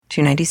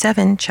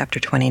297, Chapter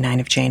 29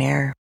 of Jane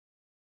Eyre.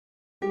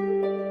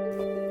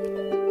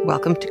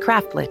 Welcome to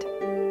Craftlit,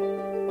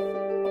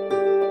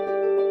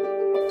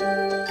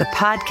 the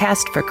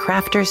podcast for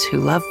crafters who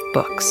love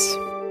books.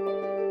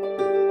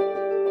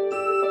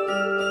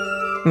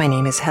 My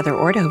name is Heather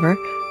Ordover,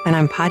 and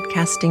I'm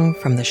podcasting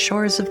from the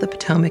shores of the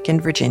Potomac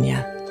in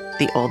Virginia,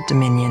 the Old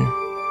Dominion.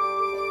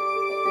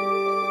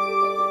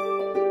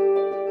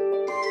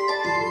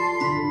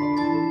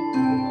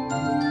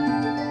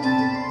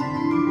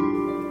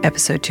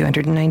 Episode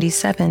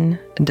 297,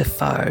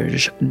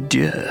 Defarge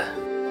Dieu.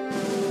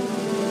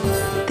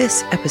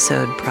 This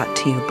episode brought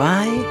to you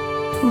by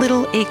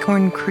Little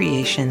Acorn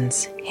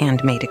Creations,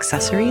 handmade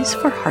accessories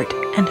for heart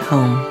and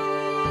home.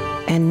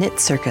 And Knit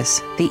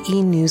Circus, the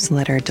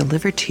e-newsletter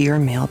delivered to your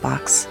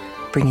mailbox,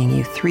 bringing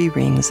you 3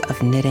 rings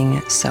of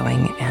knitting,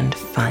 sewing, and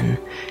fun.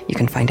 You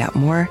can find out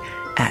more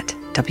at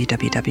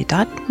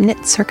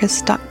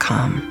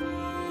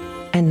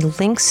www.knitcircus.com. And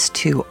links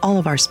to all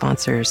of our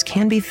sponsors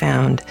can be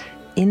found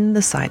in the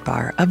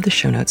sidebar of the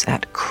show notes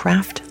at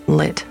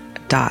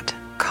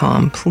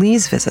craftlit.com.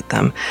 Please visit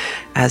them,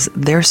 as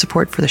their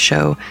support for the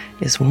show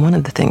is one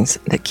of the things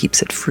that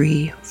keeps it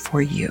free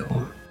for you.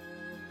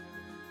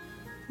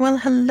 Well,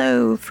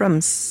 hello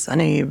from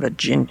sunny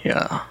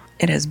Virginia.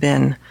 It has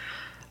been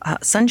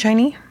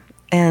sunshiny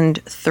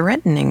and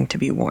threatening to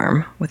be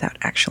warm without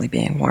actually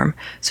being warm.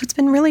 So it's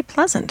been really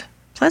pleasant.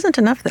 Pleasant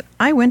enough that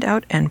I went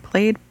out and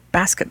played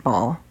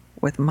basketball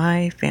with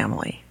my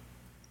family.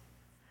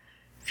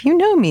 If you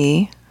know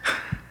me,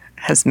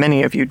 as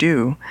many of you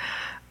do,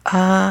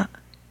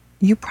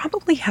 you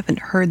probably haven't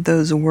heard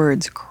those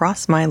words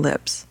cross my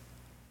lips,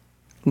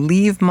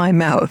 leave my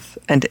mouth,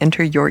 and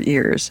enter your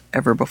ears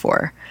ever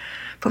before.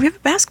 But we have a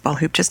basketball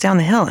hoop just down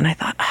the hill, and I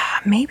thought,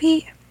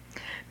 maybe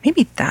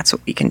that's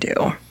what we can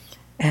do.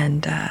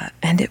 And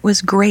it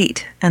was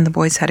great, and the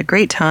boys had a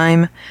great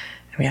time,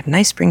 and we had a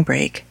nice spring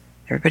break.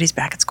 Everybody's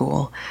back at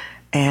school,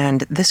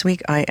 and this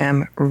week I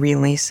am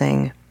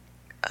releasing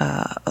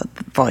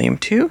Volume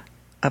 2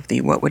 of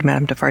the What Would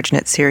Madame Defarge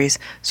Knit series,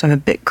 so I'm a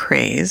bit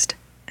crazed,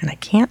 and I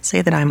can't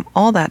say that I'm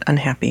all that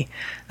unhappy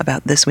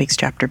about this week's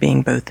chapter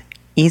being both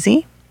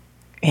easy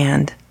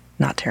and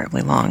not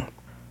terribly long.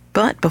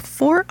 But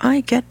before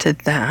I get to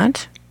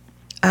that,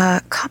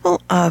 a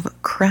couple of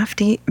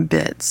crafty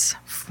bits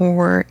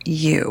for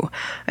you.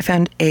 I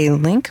found a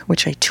link,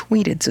 which I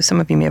tweeted, so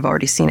some of you may have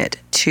already seen it,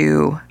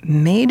 to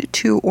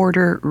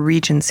made-to-order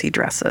Regency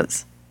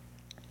dresses.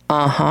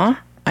 I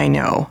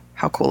know.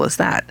 How cool is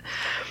that?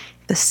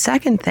 The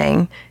second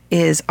thing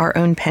is our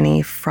own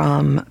Penny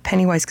from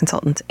Pennywise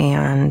Consultants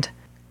and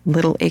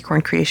Little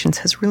Acorn Creations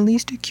has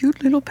released a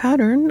cute little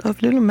pattern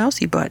of little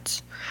mousy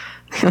butts.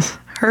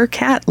 Her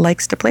cat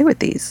likes to play with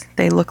these.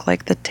 They look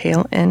like the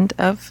tail end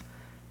of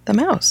the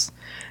mouse.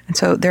 And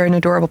so they're an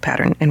adorable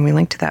pattern, and we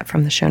link to that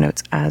from the show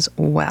notes as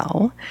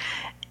well.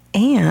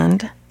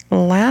 And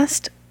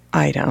last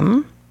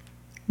item,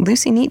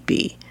 Lucy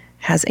Neatbee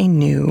has a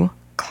new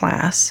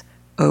class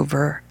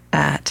over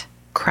at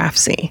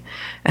Craftsy,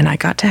 and I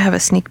got to have a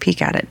sneak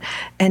peek at it.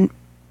 And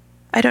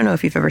I don't know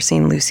if you've ever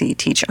seen Lucy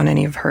teach on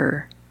any of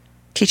her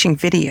teaching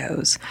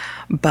videos,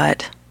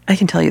 but I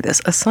can tell you this,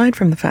 aside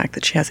from the fact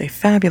that she has a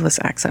fabulous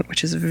accent,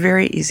 which is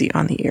very easy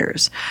on the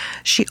ears,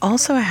 she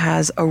also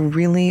has a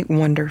really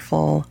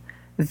wonderful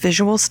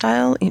visual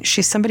style.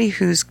 She's somebody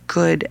who's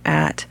good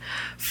at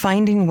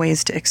finding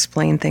ways to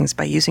explain things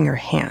by using her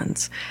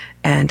hands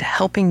and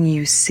helping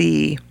you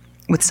see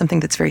with something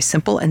that's very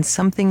simple and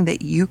something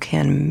that you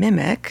can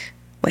mimic,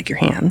 like your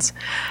hands,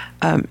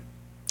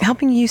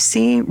 helping you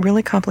see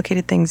really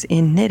complicated things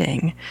in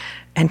knitting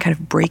and kind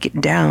of break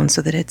it down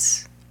so that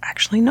it's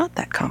actually not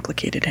that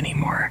complicated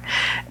anymore.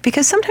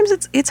 Because sometimes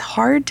it's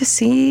hard to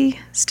see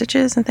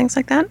stitches and things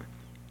like that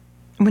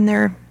when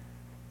they're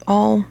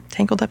all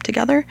tangled up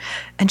together.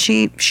 And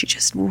she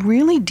just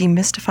really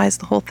demystifies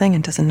the whole thing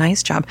and does a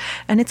nice job.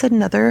 And it's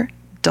another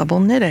double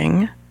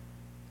knitting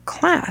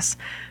class.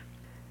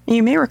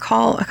 You may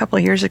recall a couple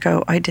of years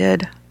ago, I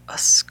did a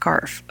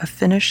scarf, a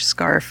finished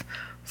scarf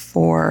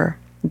for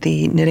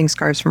the Knitting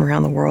Scarves from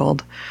Around the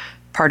World.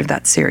 Part of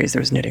that series,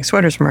 there was knitting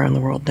sweaters from around the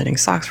world, knitting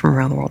socks from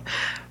around the world.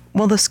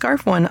 Well, the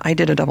scarf one, I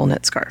did a double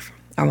knit scarf.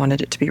 I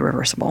wanted it to be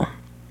reversible.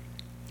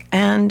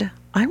 And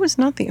I was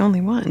not the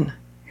only one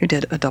who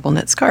did a double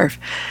knit scarf.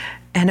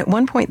 And at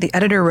one point, the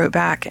editor wrote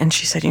back and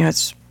she said,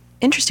 it's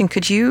interesting.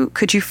 Could you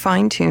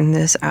fine tune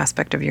this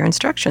aspect of your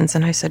instructions?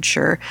 And I said,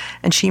 sure.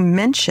 And she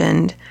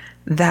mentioned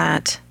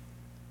that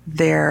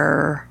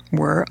there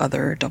were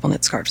other double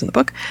knit scarves in the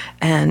book.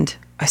 And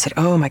I said,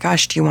 oh my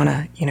gosh, do you want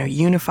to,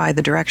 unify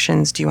the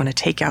directions? Do you want to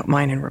take out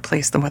mine and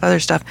replace them with other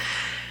stuff?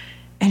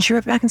 And she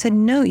wrote back and said,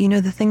 no,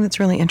 the thing that's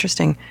really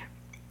interesting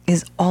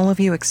is all of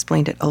you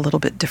explained it a little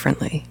bit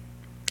differently.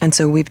 And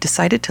so we've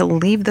decided to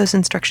leave those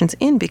instructions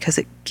in because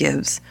it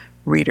gives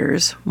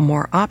readers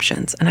more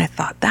options. And I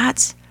thought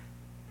that's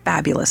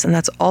fabulous. And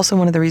that's also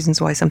one of the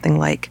reasons why something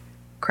like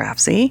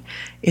Craftsy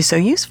is so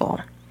useful.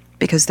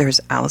 because there's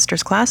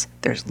Alistair's class,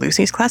 there's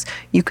Lucy's class.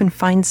 You can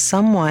find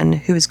someone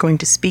who is going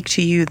to speak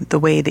to you the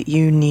way that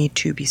you need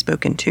to be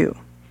spoken to.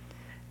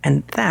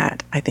 And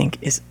that, I think,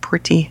 is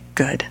pretty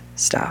good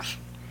stuff.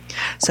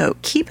 So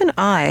keep an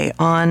eye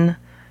on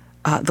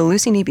the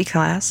Lucy Neeby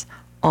class,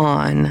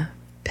 on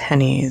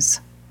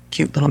Penny's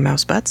cute little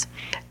mouse butts,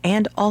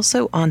 and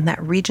also on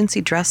that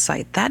Regency dress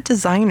site. That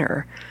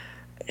designer,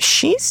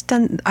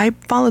 I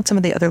followed some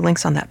of the other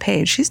links on that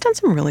page. She's done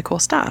some really cool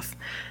stuff.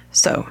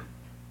 So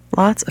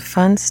lots of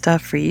fun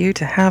stuff for you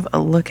to have a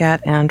look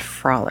at and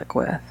frolic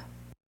with.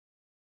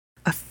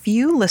 A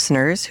few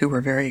listeners who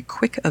were very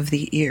quick of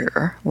the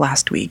ear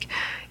last week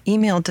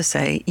emailed to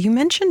say, you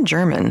mentioned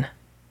German.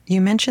 You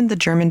mentioned the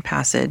German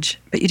passage,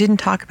 but you didn't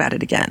talk about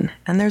it again.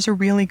 And there's a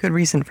really good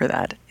reason for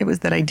that. It was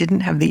that I didn't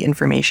have the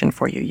information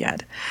for you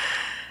yet.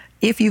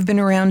 If you've been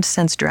around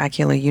since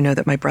Dracula, you know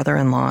that my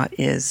brother-in-law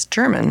is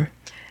German.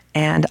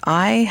 And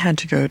I had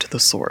to go to the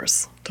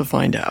source to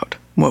find out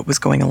what was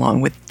going along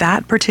with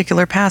that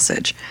particular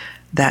passage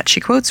that she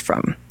quotes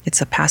from.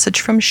 It's a passage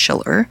from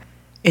Schiller.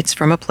 It's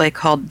from a play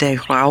called Die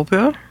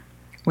Räuber,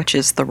 which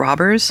is The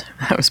Robbers.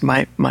 That was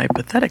my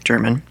pathetic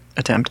German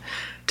attempt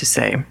to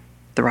say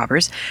The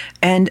Robbers.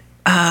 And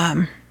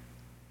I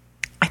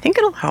think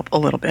it'll help a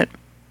little bit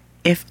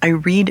if I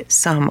read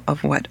some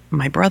of what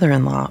my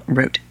brother-in-law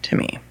wrote to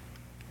me.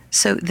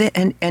 So,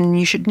 and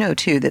you should know,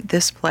 too, that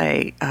this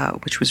play,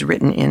 which was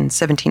written in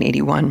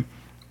 1781,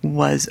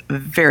 was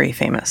very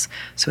famous.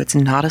 So it's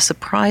not a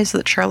surprise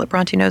that Charlotte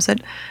Bronte knows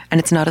it, and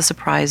it's not a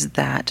surprise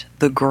that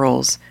the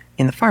girls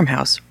in the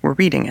farmhouse were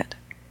reading it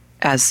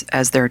as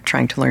they're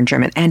trying to learn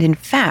German. And in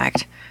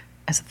fact,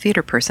 as a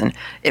theater person,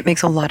 it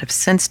makes a lot of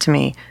sense to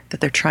me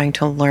that they're trying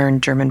to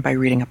learn German by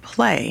reading a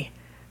play,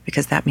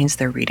 because that means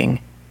they're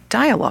reading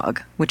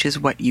dialogue, which is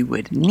what you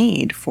would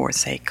need for,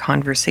 say,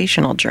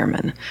 conversational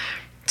German.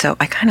 So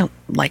I kind of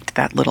liked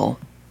that little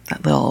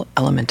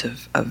element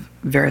of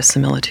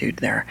verisimilitude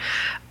there.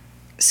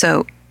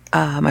 So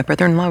my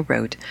brother-in-law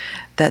wrote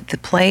that the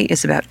play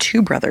is about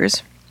two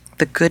brothers.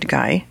 The good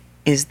guy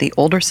is the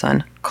older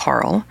son,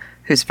 Carl,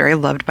 who's very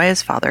loved by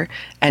his father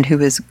and who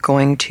is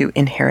going to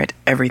inherit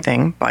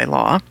everything by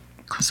law.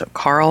 So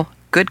Carl,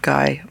 good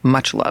guy,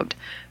 much loved.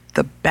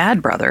 The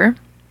bad brother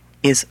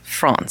is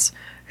Franz,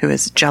 who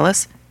is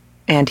jealous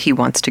and he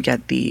wants to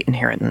get the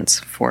inheritance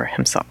for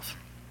himself.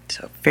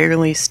 So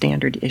fairly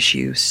standard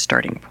issue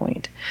starting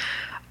point.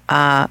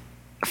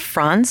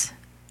 Franz,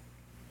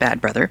 bad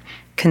brother,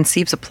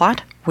 conceives a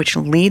plot which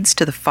leads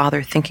to the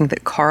father thinking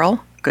that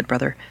Carl, good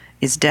brother,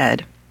 is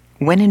dead,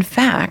 when in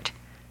fact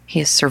he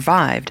has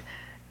survived,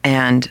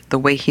 and the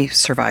way he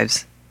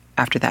survives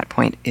after that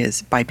point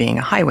is by being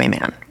a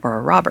highwayman or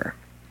a robber.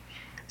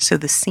 So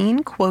the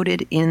scene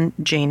quoted in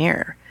Jane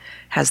Eyre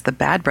has the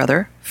bad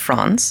brother,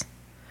 Franz,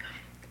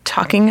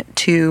 talking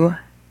to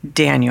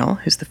Daniel,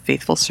 who's the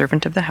faithful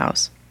servant of the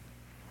house,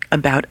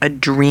 about a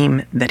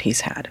dream that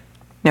he's had.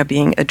 Now,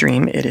 being a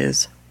dream, it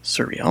is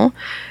surreal,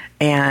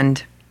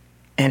 and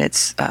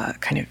it's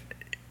kind of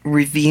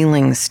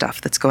revealing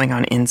stuff that's going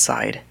on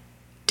inside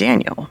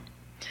Daniel.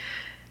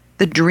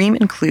 The dream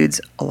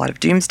includes a lot of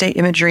doomsday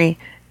imagery,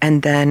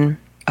 and then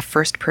a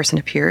first person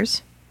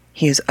appears.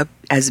 He is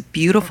as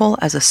beautiful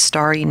as a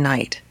starry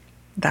night.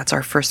 That's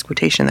our first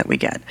quotation that we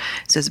get.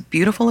 It says,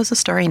 beautiful as a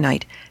starry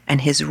night,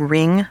 and his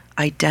ring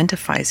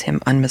identifies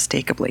him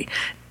unmistakably.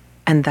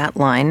 And that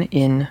line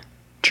in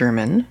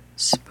German,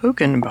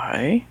 spoken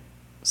by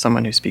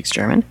someone who speaks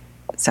German,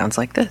 sounds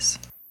like this.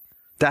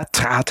 Da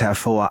trat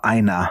hervor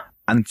einer,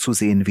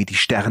 anzusehen wie die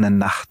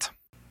Sternennacht.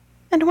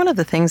 And one of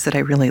the things that I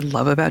really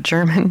love about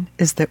German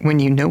is that when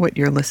you know what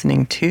you're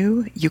listening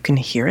to, you can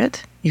hear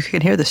it. You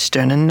can hear the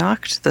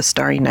Sternennacht, the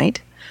starry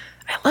night.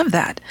 I love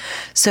that.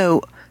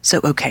 So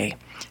okay,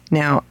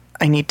 now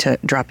I need to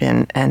drop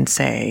in and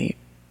say,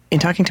 in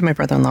talking to my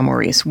brother-in-law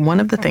Maurice, one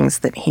of the things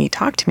that he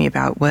talked to me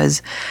about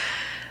was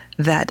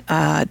that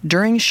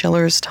during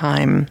Schiller's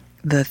time,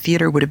 the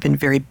theater would have been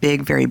very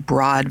big, very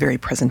broad, very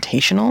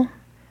presentational,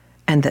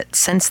 and that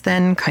since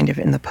then, kind of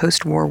in the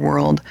post-war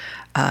world,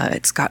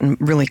 it's gotten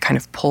really kind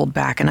of pulled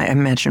back. And I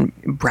imagine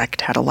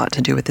Brecht had a lot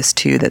to do with this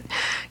too, that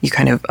you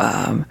kind of,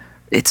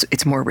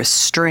 it's more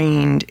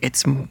restrained,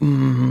 it's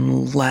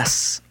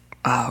less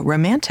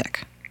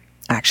romantic,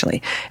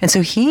 actually. And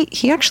so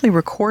he actually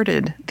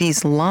recorded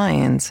these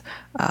lines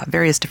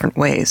various different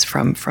ways,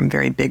 from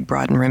very big,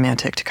 broad, and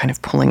romantic to kind of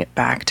pulling it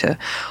back to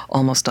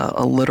almost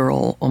a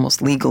literal, almost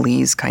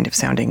legalese kind of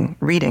sounding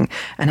reading.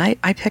 And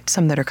I picked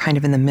some that are kind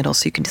of in the middle,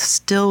 so you can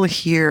still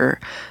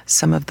hear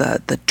some of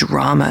the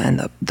drama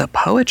and the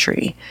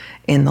poetry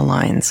in the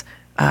lines.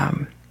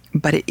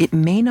 But it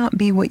may not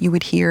be what you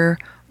would hear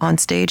on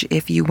stage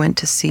if you went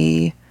to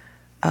see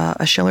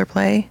a Schiller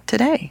play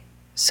today.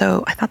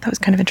 So I thought that was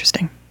kind of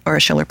interesting. Or a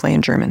Schiller play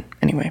in German,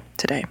 anyway,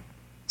 today.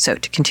 So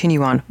to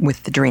continue on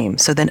with the dream.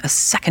 So then a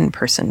second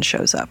person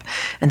shows up.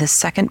 And the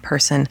second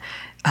person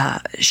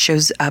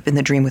shows up in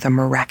the dream with a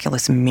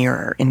miraculous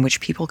mirror in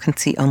which people can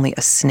see only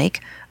a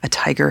snake, a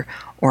tiger,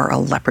 or a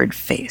leopard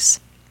face.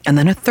 And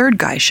then a third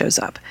guy shows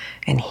up.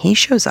 And he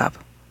shows up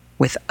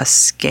with a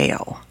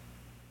scale.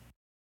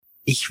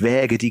 Ich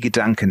wäge die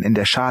Gedanken in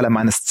der Schale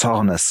meines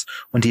Zornes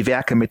und die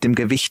Werke mit dem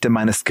Gewichte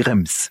meines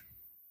Grimms.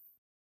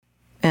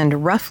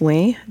 And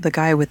roughly, the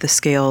guy with the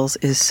scales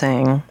is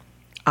saying,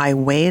 I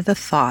weigh the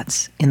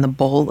thoughts in the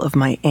bowl of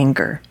my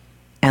anger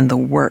and the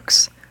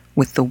works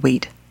with the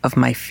weight of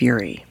my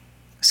fury.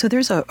 So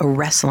there's a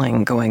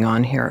wrestling going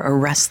on here, a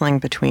wrestling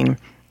between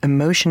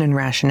emotion and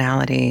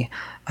rationality,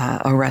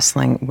 a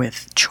wrestling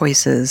with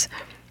choices,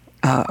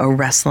 a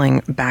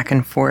wrestling back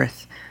and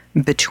forth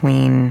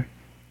between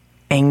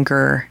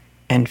anger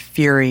and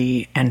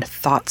fury and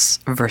thoughts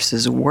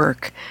versus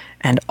work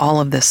and all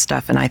of this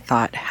stuff. And I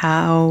thought,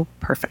 how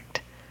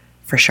perfect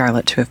for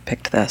Charlotte to have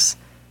picked this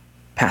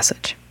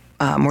passage.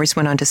 Maurice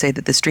went on to say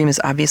that this dream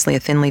is obviously a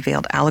thinly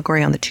veiled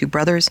allegory on the two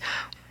brothers,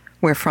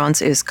 where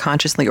Franz is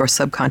consciously or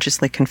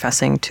subconsciously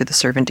confessing to the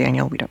servant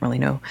Daniel. We don't really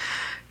know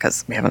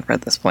because we haven't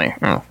read this play.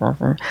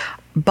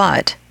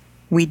 But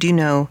we do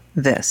know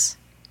this.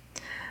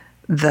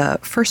 The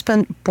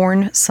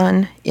firstborn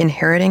son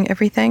inheriting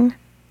everything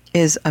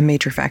is a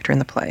major factor in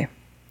the play.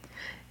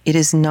 It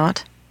is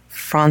not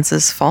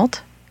Franz's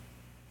fault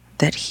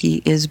that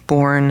he is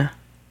born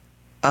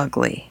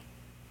ugly.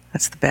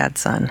 That's the bad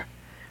son.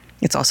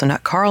 It's also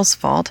not Karl's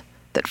fault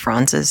that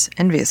Franz is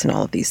envious and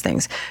all of these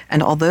things.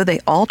 And although they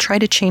all try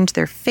to change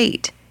their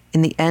fate,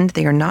 in the end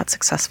they are not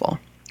successful.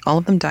 All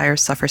of them die or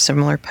suffer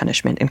similar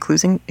punishment,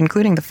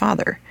 including the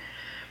father.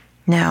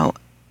 Now,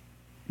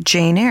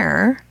 Jane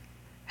Eyre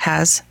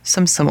has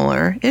some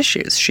similar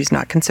issues. She's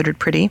not considered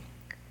pretty.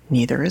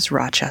 Neither is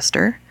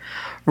Rochester.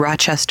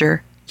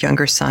 Rochester,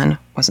 younger son,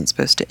 wasn't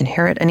supposed to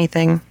inherit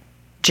anything.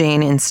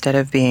 Jane, instead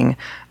of being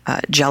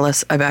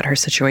jealous about her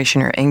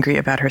situation or angry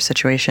about her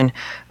situation,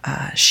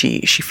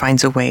 she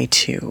finds a way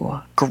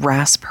to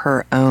grasp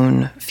her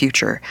own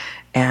future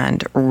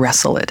and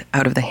wrestle it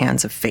out of the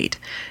hands of fate.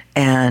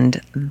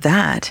 And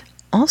that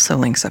also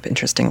links up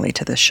interestingly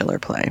to this Schiller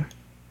play.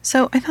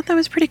 So I thought that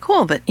was pretty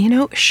cool. But,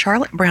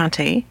 Charlotte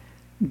Bronte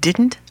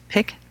didn't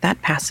pick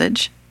that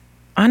passage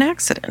on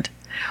accident,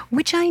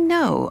 which I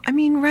know. I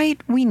mean, right?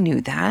 We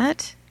knew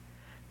that.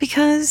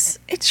 Because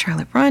it's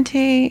Charlotte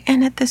Bronte,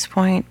 and at this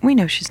point, we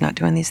know she's not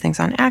doing these things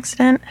on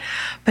accident,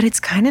 but it's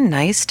kind of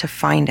nice to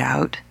find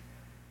out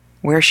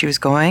where she was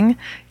going,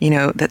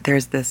 that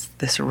there's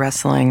this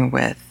wrestling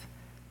with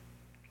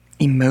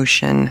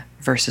emotion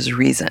versus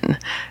reason.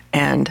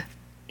 And,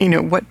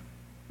 what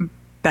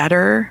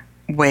better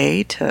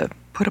way to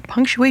put a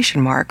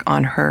punctuation mark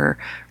on her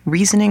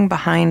reasoning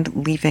behind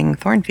leaving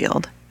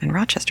Thornfield and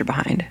Rochester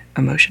behind?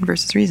 Emotion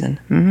versus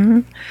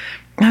reason.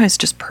 That was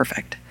just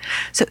perfect.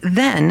 So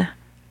then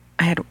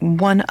I had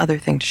one other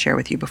thing to share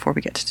with you before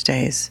we get to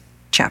today's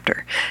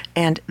chapter.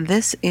 And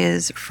this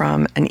is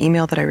from an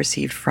email that I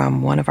received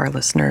from one of our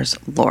listeners,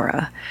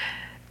 Laura.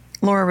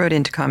 Laura wrote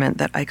in to comment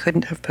that I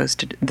couldn't have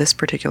posted this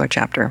particular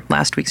chapter,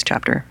 last week's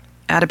chapter,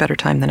 at a better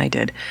time than I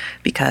did,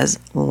 because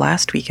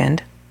last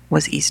weekend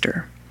was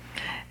Easter.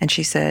 And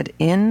she said,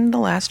 in the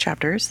last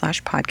chapter /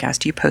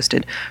 podcast you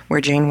posted, where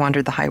Jane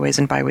wandered the highways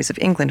and byways of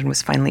England and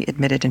was finally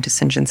admitted into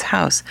St. John's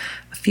house,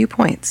 a few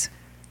points.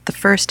 The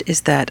first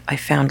is that I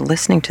found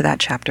listening to that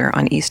chapter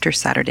on Easter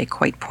Saturday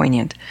quite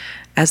poignant,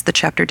 as the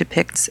chapter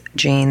depicts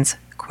Jane's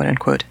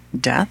quote-unquote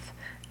death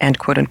and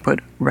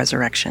quote-unquote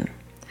resurrection.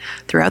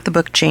 Throughout the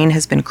book, Jane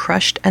has been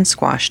crushed and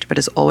squashed, but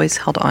has always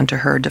held on to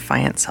her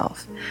defiant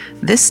self.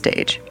 This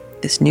stage,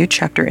 this new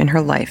chapter in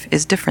her life,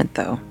 is different,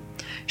 though.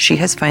 She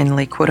has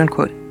finally,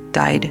 quote-unquote,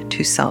 died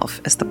to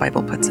self, as the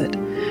Bible puts it.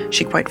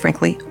 She quite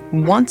frankly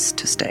wants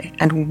to stay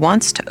and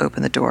wants to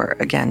open the door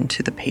again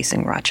to the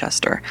pacing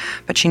Rochester,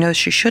 but she knows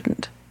she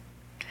shouldn't.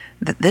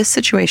 That this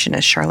situation,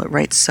 as Charlotte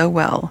writes so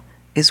well,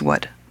 is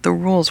what the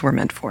rules were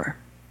meant for.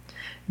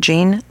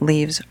 Jane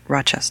leaves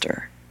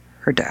Rochester,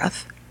 her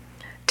death,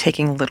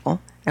 taking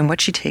little, and what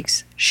she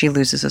takes, she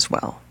loses as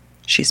well.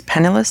 She's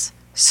penniless,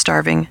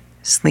 starving,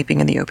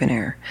 sleeping in the open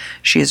air.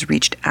 She has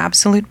reached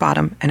absolute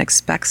bottom and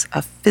expects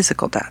a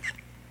physical death.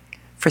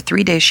 For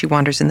 3 days she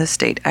wanders in this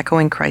state,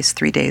 echoing Christ's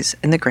 3 days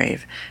in the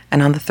grave,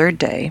 and on the third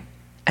day,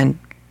 and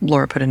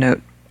Laura put a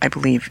note, I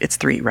believe it's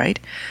 3, right?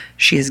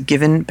 She has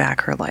given back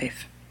her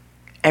life.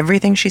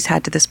 Everything she's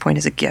had to this point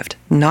is a gift,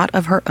 not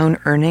of her own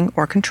earning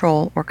or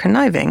control or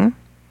conniving.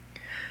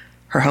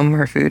 Her home,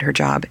 her food, her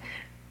job.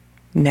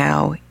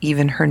 Now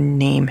even her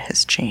name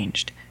has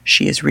changed.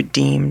 She is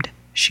redeemed.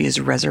 She is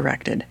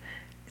resurrected.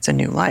 It's a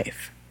new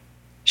life.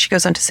 She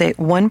goes on to say,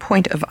 one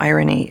point of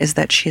irony is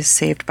that she is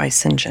saved by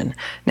St. John.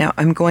 Now,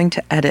 I'm going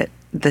to edit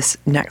this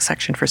next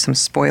section for some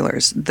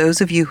spoilers.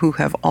 Those of you who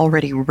have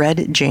already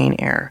read Jane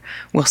Eyre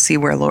will see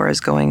where Laura's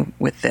going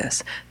with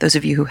this. Those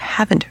of you who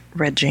haven't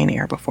read Jane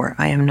Eyre before,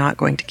 I am not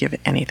going to give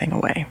anything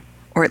away.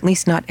 Or at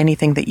least not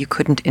anything that you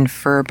couldn't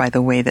infer by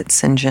the way that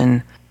St.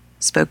 John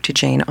spoke to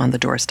Jane on the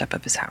doorstep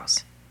of his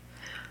house.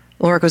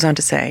 Laura goes on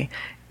to say,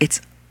 it's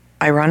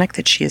ironic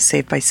that she is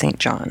saved by St.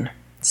 John.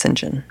 St.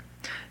 John.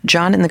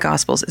 John in the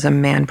Gospels is a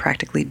man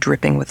practically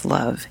dripping with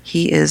love.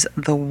 He is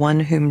the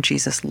one whom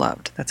Jesus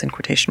loved, that's in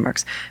quotation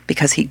marks,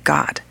 because he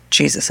got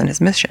Jesus and his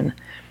mission.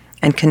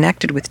 and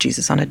connected with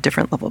Jesus on a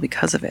different level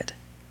because of it.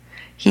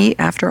 He,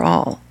 after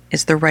all,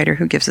 is the writer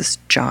who gives us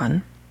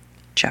John,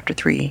 chapter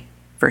 3,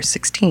 verse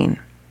 16.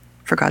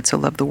 For God so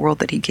loved the world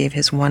that he gave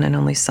his one and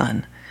only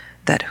Son,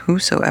 that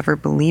whosoever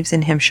believes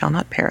in him shall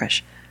not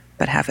perish,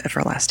 but have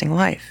everlasting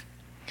life.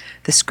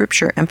 The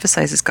scripture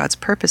emphasizes God's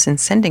purpose in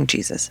sending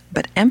Jesus,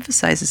 but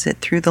emphasizes it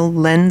through the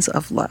lens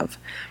of love.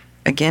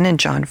 Again, in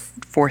John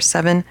 4,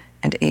 7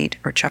 and 8,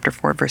 or chapter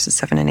 4, verses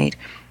 7 and 8,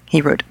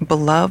 he wrote,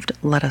 Beloved,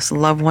 let us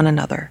love one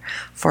another,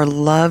 for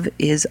love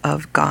is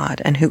of God,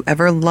 and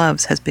whoever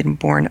loves has been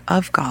born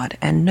of God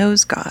and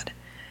knows God.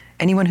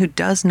 Anyone who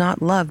does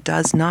not love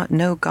does not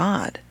know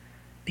God,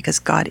 because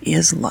God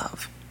is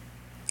love.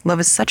 Love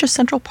is such a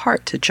central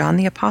part to John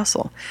the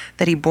Apostle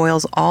that he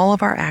boils all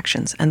of our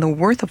actions and the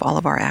worth of all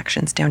of our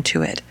actions down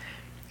to it,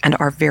 and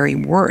our very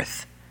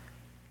worth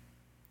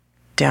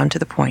down to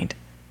the point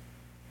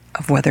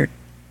of whether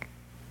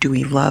do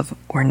we love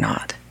or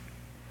not.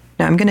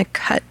 Now I'm going to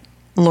cut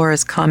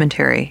Laura's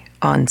commentary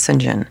on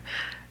St. John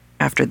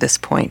after this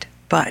point,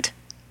 but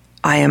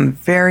I am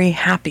very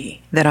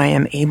happy that I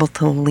am able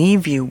to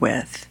leave you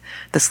with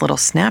this little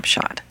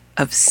snapshot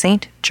of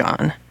St.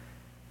 John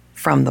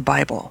from the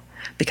Bible.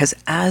 Because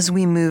as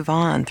we move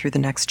on through the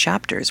next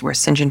chapters where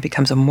St. John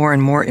becomes a more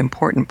and more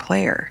important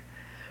player,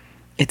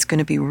 it's going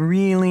to be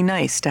really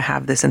nice to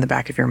have this in the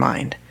back of your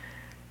mind.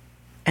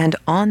 And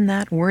on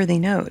that worthy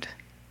note,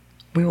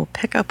 we will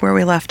pick up where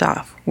we left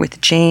off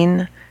with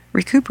Jane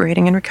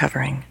recuperating and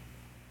recovering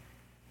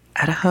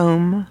at a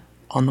home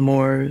on the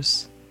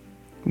moors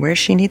where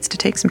she needs to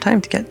take some time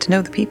to get to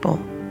know the people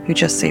who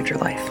just saved her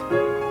life.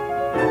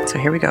 So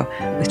here we go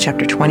with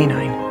chapter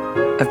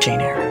 29 of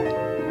Jane Eyre.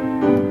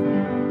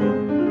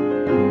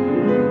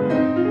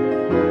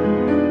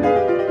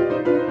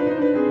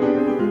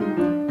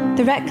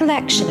 The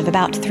recollection of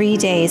about 3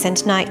 days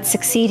and nights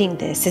succeeding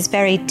this is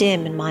very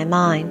dim in my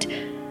mind.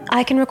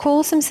 I can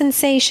recall some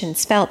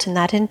sensations felt in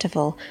that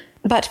interval,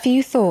 but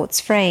few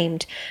thoughts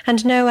framed,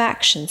 and no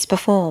actions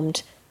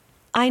performed.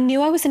 I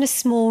knew I was in a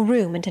small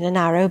room and in a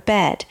narrow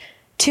bed.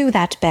 To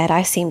that bed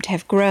I seemed to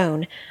have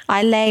grown.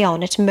 I lay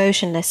on it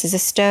motionless as a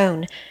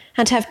stone,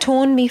 and to have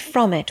torn me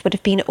from it would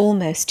have been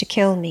almost to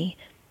kill me.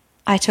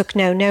 I took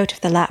no note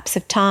of the lapse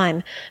of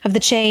time, of the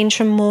change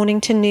from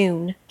morning to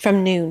noon,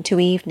 from noon to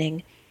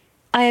evening.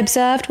 I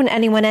observed when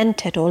anyone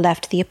entered or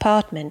left the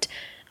apartment.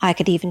 I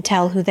could even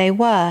tell who they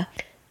were.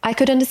 I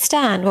could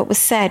understand what was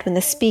said when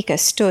the speaker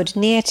stood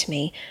near to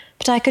me,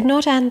 but I could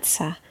not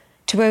answer.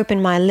 To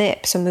open my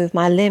lips or move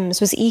my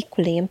limbs was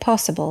equally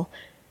impossible.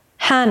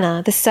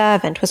 Hannah, the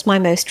servant, was my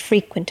most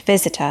frequent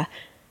visitor.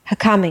 Her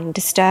coming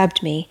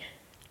disturbed me.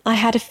 I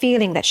had a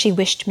feeling that she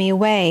wished me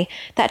away,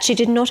 that she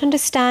did not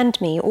understand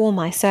me or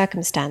my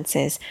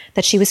circumstances,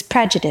 that she was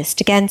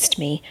prejudiced against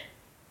me.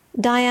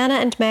 Diana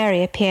and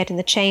Mary appeared in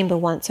the chamber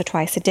once or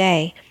twice a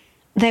day.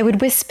 They would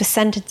whisper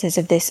sentences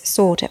of this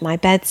sort at my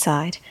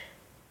bedside.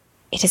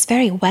 It is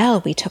very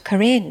well we took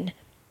her in.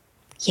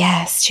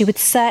 Yes, she would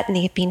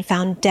certainly have been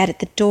found dead at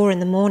the door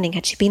in the morning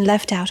had she been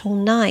left out all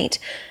night.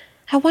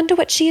 I wonder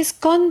what she has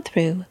gone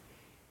through.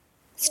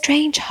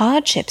 Strange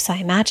hardships, I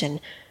imagine.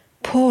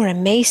 Poor,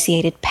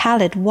 emaciated,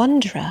 pallid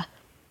wanderer.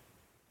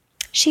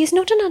 She is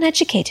not an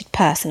uneducated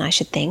person, I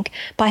should think,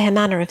 by her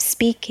manner of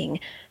speaking.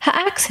 Her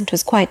accent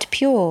was quite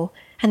pure,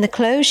 and the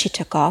clothes she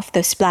took off,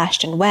 though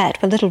splashed and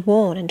wet, were little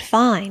worn and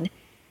fine.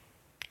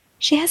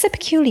 She has a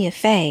peculiar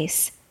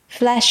face,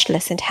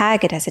 fleshless and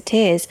haggard as it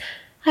is.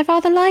 I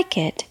rather like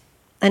it,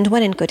 and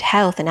when in good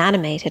health and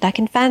animated, I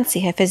can fancy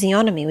her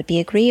physiognomy would be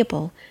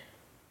agreeable.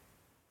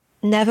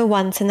 Never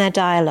once in their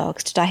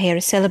dialogues did I hear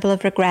a syllable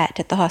of regret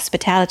at the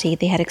hospitality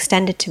they had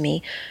extended to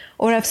me,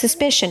 or of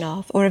suspicion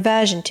of, or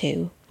aversion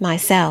to,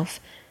 myself.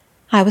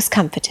 I was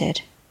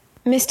comforted.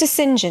 Mr.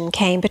 St. John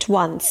came but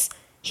once.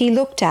 He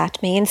looked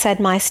at me and said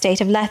my state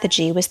of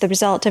lethargy was the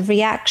result of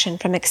reaction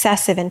from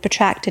excessive and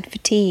protracted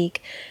fatigue.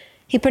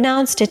 He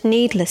pronounced it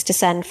needless to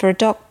send for a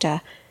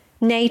doctor.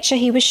 Nature,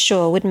 he was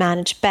sure, would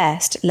manage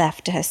best,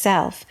 left to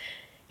herself.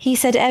 He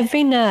said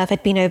every nerve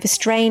had been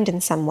overstrained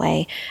in some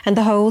way, and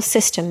the whole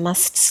system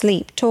must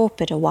sleep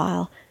torpid a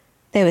while.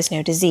 There was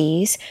no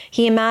disease.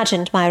 He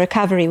imagined my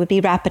recovery would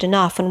be rapid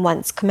enough when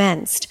once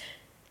commenced.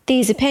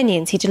 These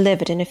opinions he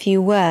delivered in a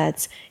few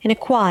words, in a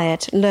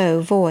quiet,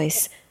 low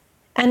voice,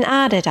 and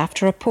added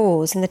after a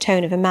pause in the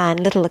tone of a man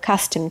little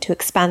accustomed to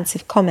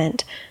expansive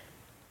comment,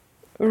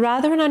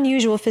 "Rather an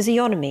unusual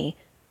physiognomy,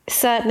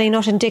 certainly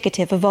not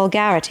indicative of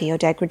vulgarity or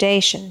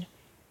degradation."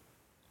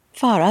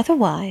 "Far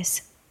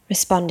otherwise,"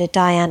 responded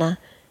Diana.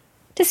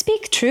 "To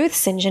speak truth,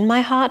 St. John,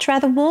 my heart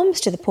rather warms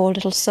to the poor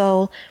little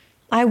soul.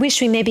 I wish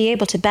we may be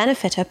able to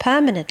benefit her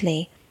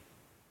permanently."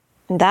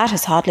 "That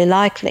is hardly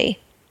likely,"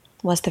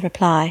 was the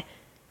reply.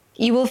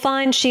 "You will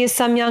find she is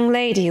some young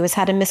lady who has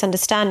had a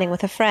misunderstanding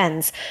with her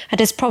friends, and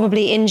has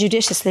probably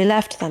injudiciously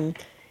left them.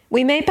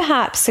 We may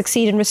perhaps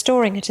succeed in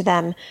restoring her to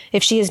them,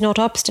 if she is not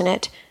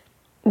obstinate,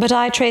 but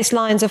I trace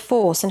lines of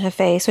force in her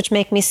face which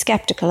make me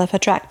sceptical of her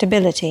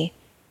tractability."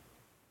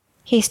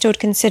 He stood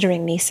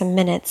considering me some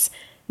minutes,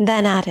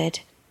 then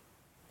added,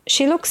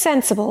 "She looks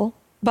sensible,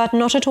 but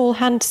not at all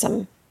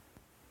handsome.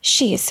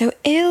 She is so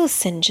ill,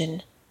 St.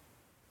 John.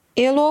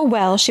 Ill or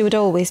well, she would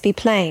always be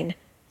plain.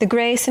 The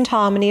grace and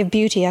harmony of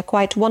beauty are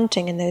quite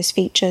wanting in those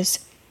features.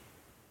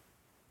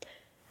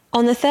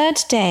 On the third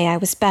day I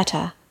was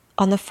better.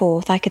 On the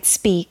fourth I could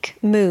speak,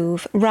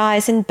 move,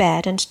 rise in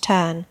bed, and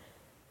turn.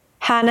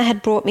 Hannah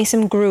had brought me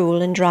some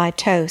gruel and dry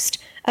toast,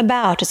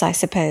 about, as I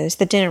suppose,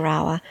 the dinner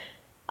hour.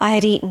 I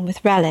had eaten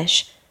with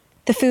relish.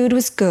 The food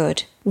was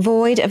good,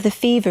 void of the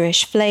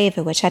feverish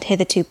flavour which had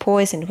hitherto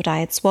poisoned what I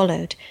had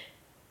swallowed.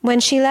 When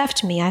she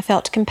left me, I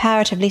felt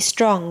comparatively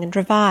strong and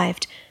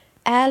revived.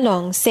 Ere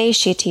long,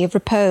 satiety of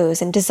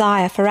repose and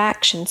desire for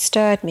action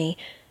stirred me.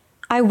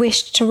 I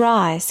wished to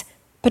rise,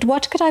 but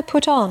what could I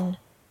put on?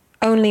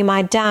 Only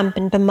my damp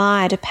and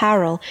bemired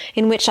apparel,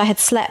 in which I had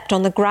slept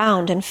on the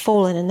ground and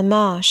fallen in the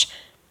marsh.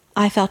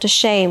 I felt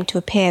ashamed to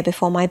appear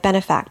before my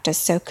benefactors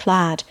so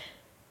clad.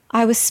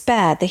 I was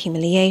spared the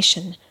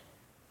humiliation.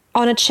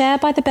 On a chair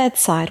by the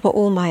bedside were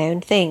all my own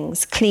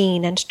things,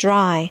 clean and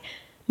dry.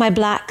 My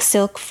black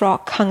silk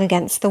frock hung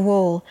against the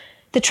wall.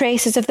 The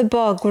traces of the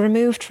bog were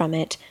removed from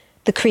it,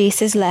 the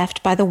creases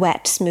left by the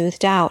wet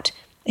smoothed out.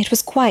 It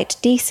was quite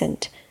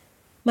decent.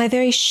 My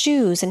very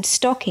shoes and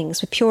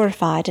stockings were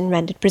purified and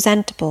rendered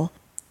presentable.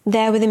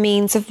 There were the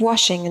means of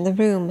washing in the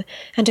room,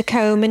 and a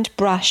comb and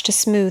brush to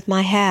smooth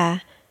my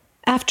hair.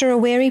 After a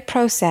weary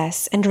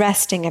process, and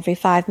resting every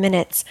 5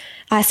 minutes,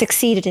 I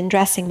succeeded in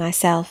dressing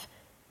myself.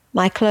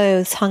 My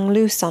clothes hung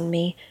loose on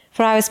me,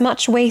 for I was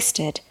much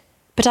wasted,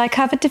 but I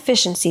covered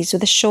deficiencies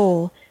with a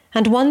shawl,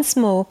 and once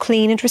more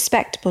clean and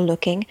respectable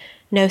looking,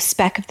 no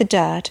speck of the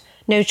dirt,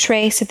 no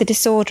trace of the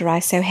disorder I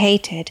so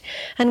hated,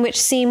 and which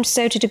seemed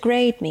so to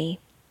degrade me,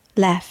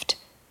 left.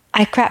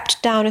 I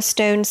crept down a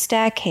stone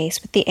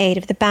staircase with the aid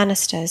of the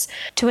banisters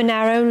to a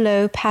narrow,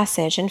 low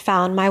passage, and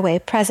found my way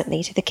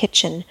presently to the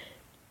kitchen.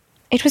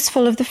 It was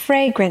full of the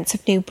fragrance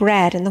of new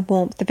bread and the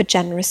warmth of a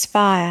generous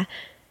fire.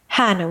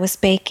 Hannah was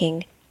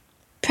baking.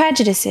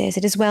 Prejudices,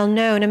 it is well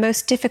known, are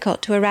most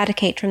difficult to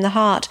eradicate from the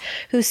heart,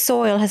 whose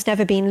soil has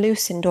never been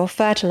loosened or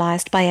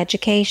fertilized by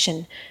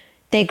education.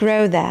 They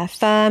grow there,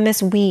 firm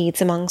as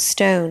weeds among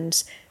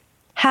stones.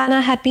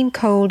 Hannah had been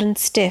cold and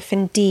stiff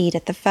indeed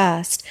at the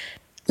first.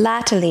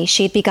 Latterly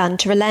she had begun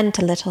to relent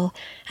a little,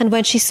 and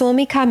when she saw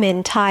me come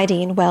in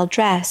tidy and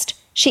well-dressed,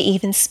 she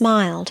even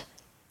smiled.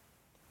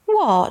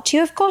 "What, you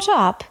have got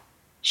up?"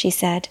 she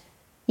said.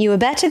 "You were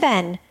better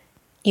then.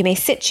 You may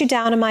sit you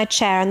down on my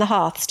chair on the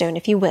hearthstone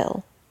if you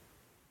will."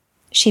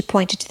 She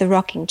pointed to the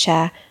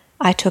rocking-chair.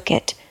 I took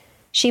it.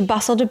 She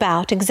bustled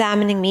about,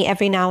 examining me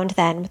every now and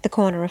then with the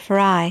corner of her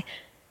eye.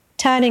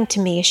 Turning to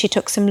me as she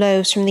took some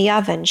loaves from the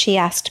oven, she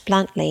asked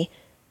bluntly,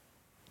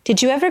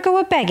 "Did you ever go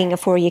a-begging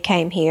afore you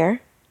came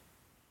here?"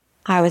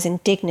 I was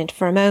indignant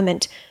for a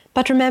moment,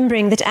 but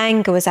remembering that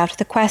anger was out of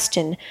the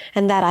question,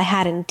 and that I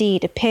had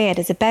indeed appeared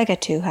as a beggar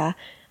to her,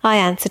 I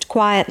answered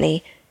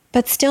quietly,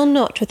 but still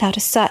not without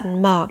a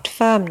certain marked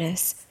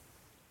firmness.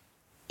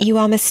 "You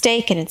are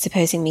mistaken in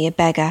supposing me a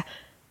beggar.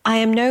 I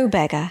am no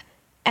beggar,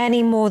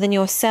 any more than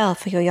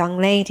yourself or your young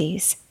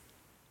ladies."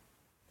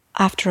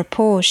 After a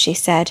pause, she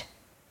said,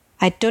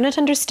 "I do not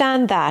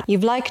understand that.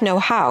 You've like no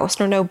house,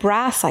 nor no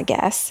brass, I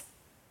guess."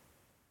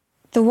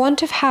 "The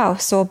want of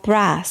house or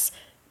brass,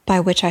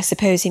 by which I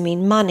suppose you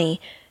mean money,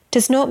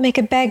 does not make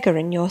a beggar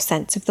in your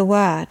sense of the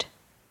word."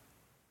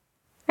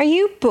 "Are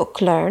you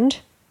book-learned?"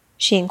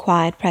 she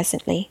inquired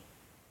presently.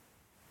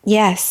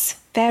 "Yes,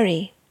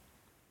 very."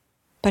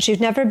 "But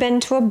you've never been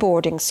to a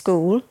boarding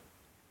school?"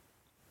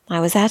 "I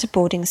was at a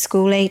boarding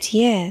school 8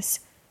 years."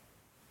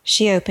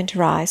 She opened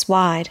her eyes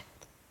wide.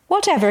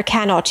 "Whatever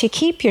cannot you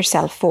keep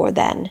yourself for,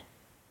 then?"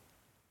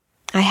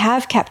 "I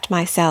have kept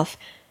myself,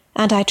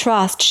 and I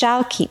trust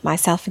shall keep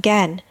myself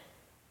again.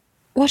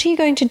 What are you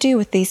going to do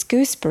with these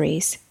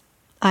gooseberries?"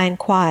 I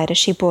inquired as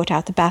she brought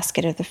out the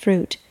basket of the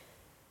fruit.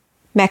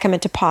 "Mek 'em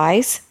into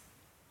pies?"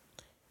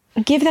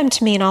 "Give them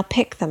to me and I'll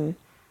pick them."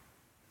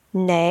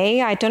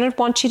 "Nay, I do not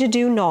want you to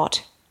do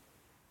naught."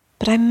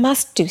 "But I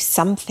must do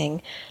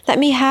something. Let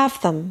me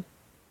have them."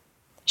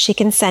 She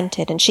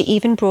consented, and she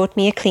even brought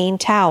me a clean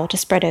towel to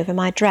spread over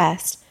my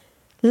dress,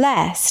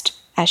 "lest,"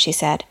 as she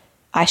said,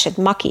 "I should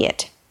mucky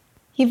it."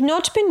 "You've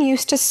not been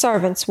used to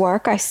servant's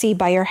work, I see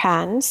by your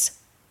hands,"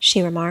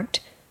 she remarked.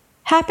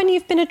 "Happen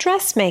you've been a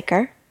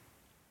dressmaker?"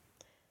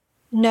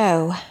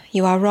 "No,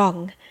 you are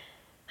wrong.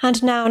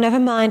 And now never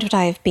mind what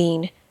I have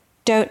been.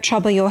 Don't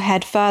trouble your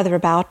head further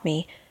about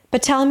me,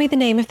 but tell me the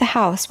name of the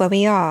house where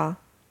we are."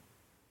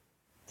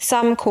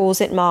 "Some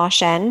calls it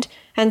Marsh End,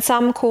 and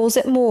some calls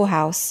it Moor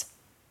House."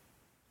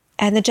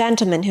 "And the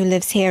gentleman who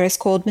lives here is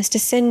called Mr.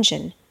 St.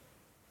 John?"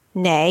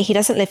 "Nay, he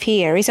doesn't live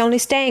here, he's only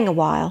staying a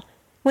while.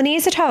 When he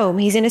is at home,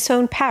 he's in his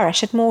own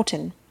parish at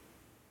Morton."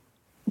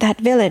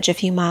 "That village a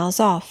few miles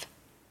off?"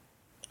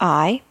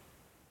 "Aye."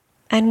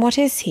 "And what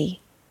is he?"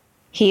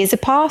 "He is a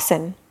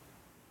parson."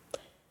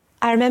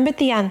 I remembered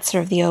the answer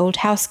of the old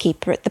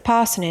housekeeper at the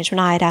parsonage when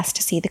I had asked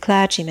to see the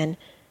clergyman.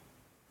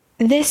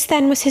 This,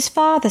 then, was his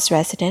father's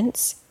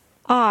residence?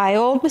 "Aye,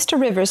 old Mr.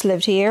 Rivers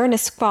lived here, and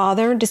his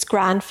father and his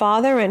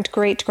grandfather and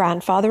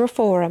great-grandfather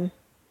afore him."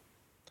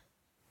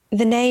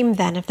 The name,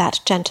 then, of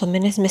that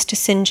gentleman is Mr.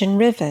 St. John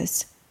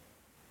Rivers.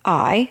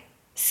 Ay,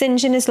 St.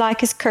 John is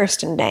like his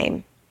Kirsten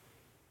name.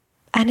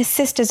 And his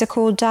sisters are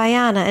called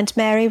Diana and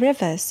Mary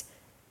Rivers.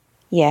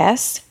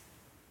 Yes.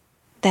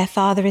 Their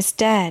father is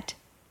dead.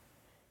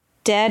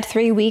 Dead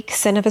 3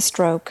 weeks and of a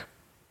stroke.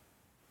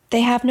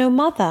 They have no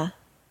mother.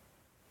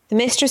 The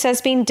mistress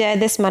has been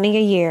dead this many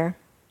a year.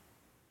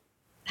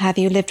 Have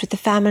you lived with the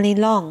family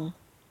long?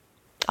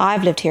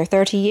 I've lived here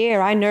 30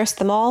 year. I nursed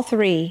them all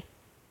 3.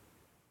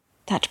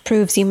 That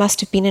proves you must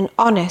have been an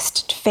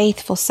honest and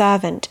faithful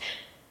servant.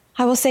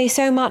 I will say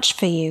so much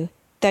for you,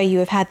 though you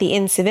have had the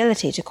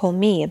incivility to call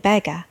me a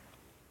beggar.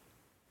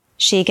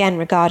 She again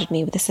regarded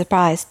me with a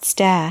surprised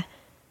stare.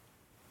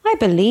 I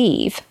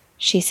believe,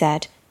 she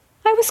said,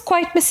 I was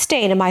quite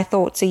mistaken in my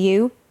thoughts o'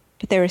 you,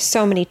 but there is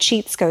so many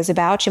cheats goes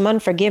about, you mun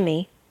forgive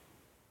me.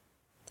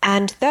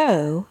 And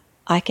though,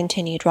 I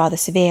continued rather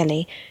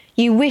severely,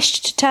 you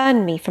wished to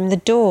turn me from the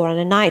door on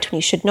a night when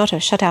you should not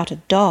have shut out a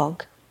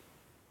dog.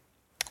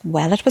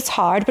 Well, it was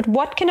hard, but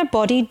what can a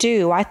body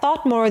do? I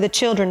thought more of the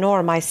children nor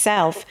of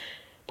myself.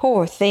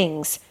 Poor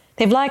things,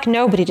 they've like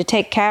nobody to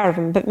take care of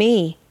 'em but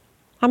me.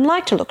 I'm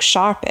like to look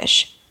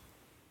sharpish.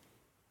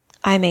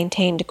 I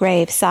maintained a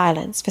grave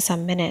silence for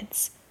some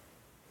minutes.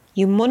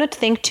 You munnot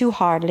think too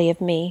hardly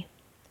of me,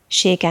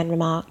 she again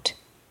remarked.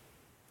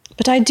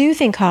 But I do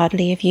think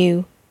hardly of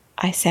you,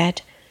 I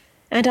said,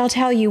 and I'll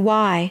tell you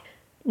why.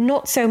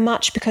 Not so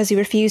much because you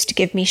refused to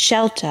give me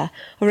shelter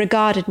or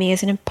regarded me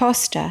as an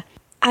impostor,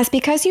 as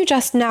because you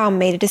just now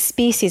made it a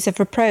species of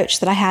reproach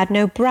that I had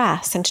no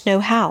brass and no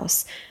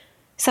house.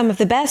 Some of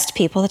the best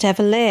people that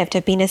ever lived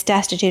have been as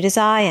destitute as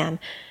I am,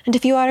 and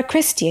if you are a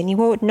Christian, you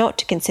ought not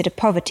to consider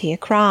poverty a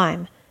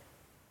crime.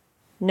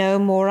 No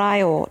more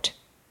I ought,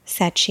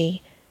 said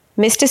she.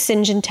 Mr.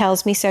 St. John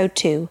tells me so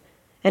too,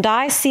 and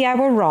I see I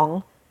were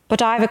wrong,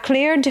 but I've a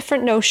clear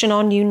different notion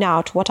on you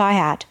now to what I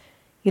had.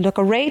 You look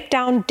a rate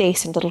down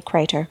dacent little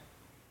crater.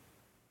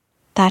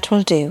 That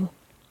will do.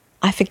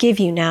 I forgive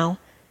you now.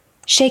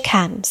 Shake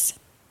hands.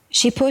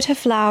 She put her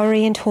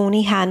flowery and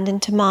horny hand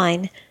into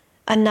mine.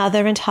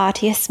 Another and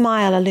heartier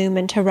smile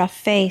illumined her rough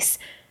face,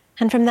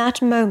 and from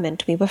that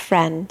moment we were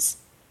friends.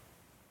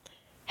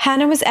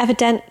 Hannah was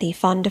evidently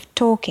fond of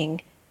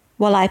talking.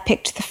 While I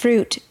picked the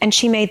fruit and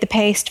she made the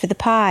paste for the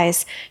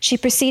pies, she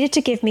proceeded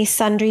to give me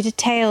sundry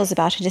details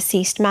about her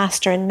deceased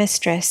master and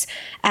mistress,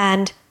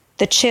 and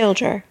the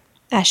childer,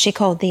 as she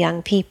called the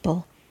young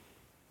people.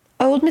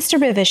 Old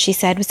Mr. Rivers, she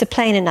said, was a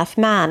plain enough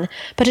man,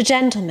 but a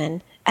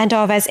gentleman, and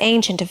of as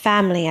ancient a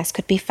family as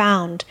could be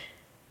found.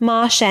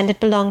 Marsh End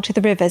had belonged to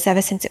the Rivers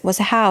ever since it was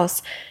a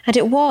house, and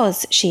it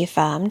was, she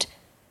affirmed,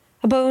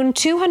 abone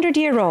 200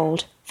 year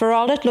old, for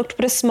all it looked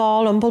but a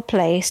small, humble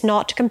place,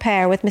 not to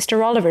compare with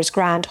Mr. Oliver's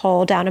grand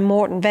hall down in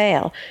Morton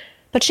Vale.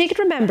 But she could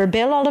remember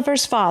Bill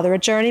Oliver's father, a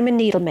journeyman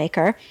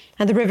needlemaker,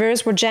 and the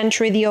Rivers were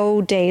gentry the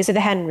old days of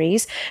the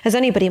Henrys, as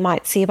anybody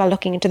might see by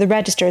looking into the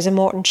registers of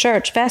Morton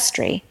Church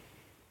vestry.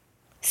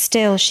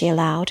 Still, she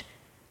allowed,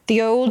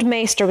 the old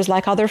maester was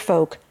like other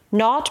folk,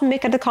 not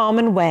mick of the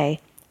common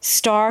way,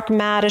 stark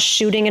mad as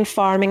shooting and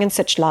farming and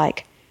such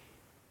like.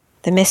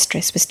 The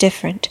mistress was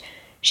different.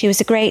 She was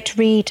a great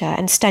reader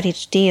and studied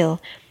a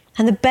deal,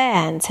 and the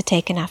bairns had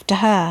taken after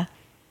her.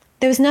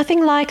 There was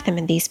nothing like them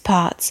in these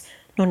parts,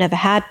 nor never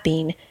had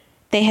been.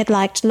 They had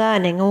liked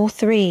learning, all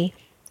 3,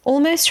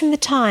 almost from the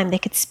time they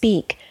could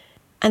speak,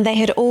 and they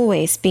had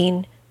always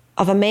been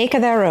of a make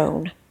of their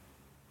own.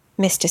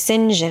 Mr.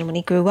 St. John, when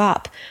he grew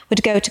up,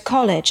 would go to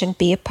college and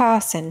be a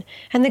parson,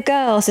 and the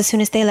girls, as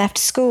soon as they left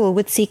school,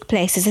 would seek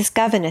places as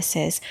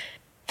governesses,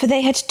 for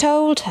they had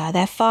told her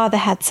their father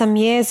had some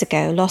years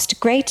ago lost a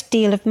great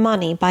deal of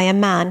money by a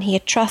man he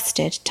had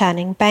trusted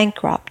turning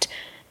bankrupt,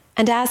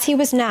 and as he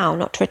was now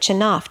not rich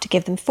enough to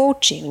give them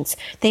fortunes,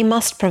 they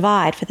must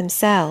provide for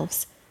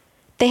themselves.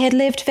 They had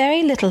lived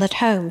very little at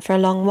home for a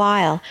long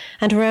while,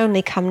 and were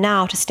only come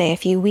now to stay a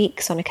few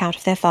weeks on account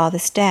of their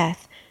father's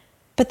death.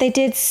 But they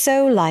did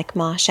so like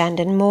Marsh End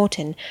and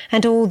Morton,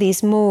 and all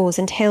these moors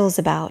and hills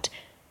about.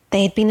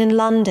 They had been in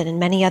London and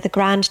many other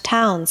grand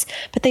towns,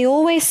 but they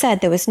always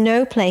said there was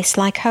no place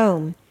like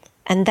home,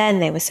 and then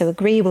they were so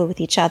agreeable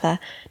with each other,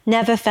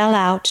 never fell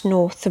out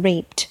nor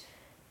threeped.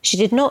 She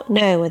did not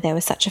know where there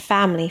was such a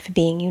family for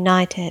being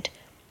united.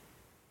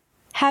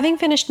 Having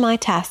finished my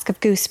task of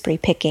gooseberry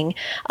picking,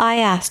 I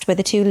asked where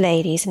the 2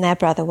 ladies and their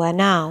brother were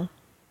now.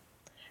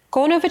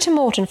 Gone over to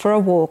Morton for a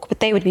walk,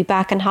 but they would be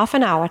back in half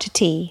an hour to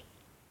tea.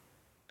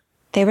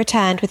 They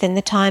returned within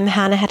the time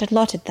Hannah had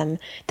allotted them.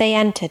 They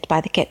entered by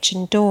the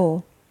kitchen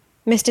door.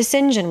 Mr.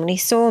 St. John, when he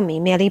saw me,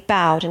 merely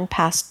bowed and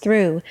passed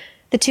through.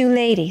 The 2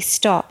 ladies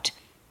stopped.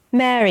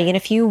 Mary, in a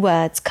few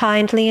words,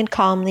 kindly and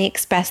calmly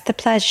expressed the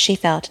pleasure she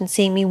felt in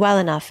seeing me well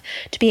enough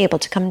to be able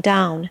to come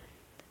down.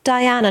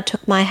 Diana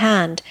took my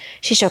hand.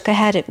 She shook her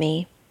head at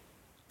me.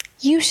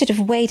 "You should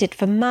have waited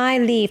for my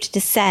leave to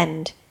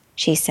descend,"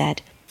 she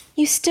said.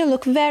 "You still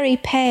look very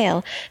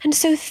pale, and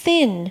so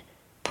thin.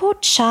 Poor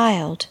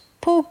child,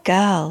 poor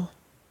girl."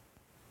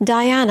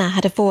 Diana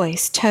had a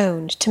voice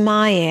toned to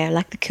my ear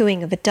like the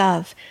cooing of a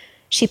dove.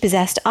 She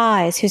possessed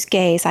eyes whose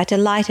gaze I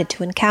delighted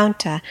to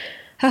encounter.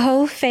 Her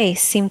whole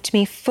face seemed to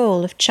me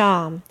full of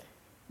charm.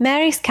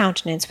 Mary's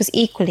countenance was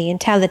equally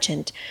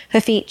intelligent, her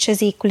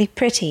features equally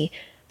pretty,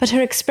 but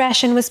her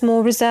expression was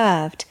more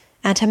reserved,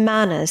 and her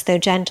manners, though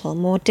gentle,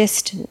 more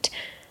distant.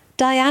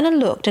 Diana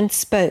looked and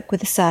spoke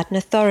with a certain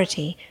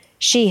authority.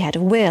 She had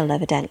a will,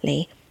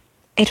 evidently.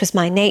 It was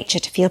my nature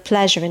to feel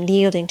pleasure in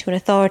yielding to an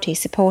authority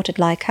supported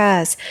like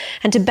hers,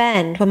 and to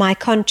bend, where my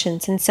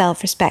conscience and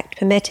self-respect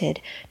permitted,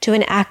 to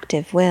an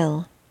active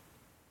will.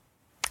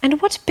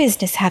 "And what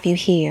business have you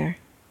here?"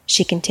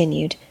 she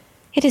continued.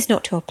 "It is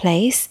not your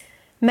place.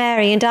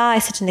 Mary and I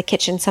sit in the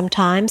kitchen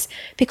sometimes,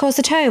 because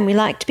at home we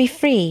like to be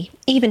free,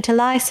 even to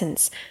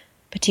license.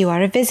 But you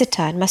are a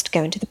visitor and must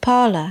go into the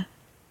parlour."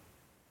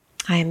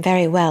 "I am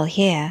very well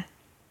here."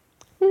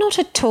 "Not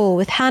at all,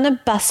 with Hannah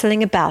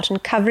bustling about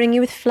and covering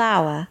you with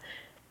flour."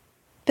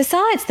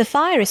 "Besides, the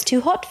fire is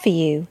too hot for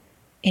you,"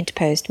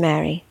 interposed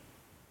Mary.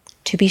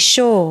 "To be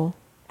sure,"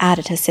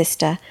 added her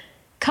sister.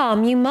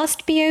 "Come, you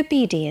must be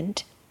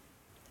obedient."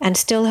 And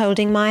still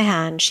holding my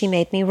hand, she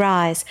made me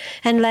rise,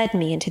 and led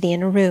me into the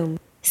inner room.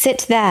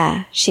 "Sit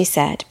there," she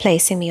said,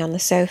 placing me on the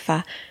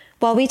sofa,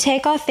 "while we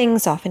take our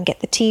things off and get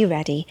the tea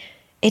ready.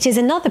 It is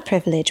another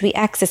privilege we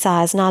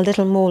exercise in our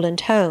little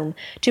moorland home,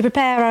 to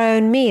prepare our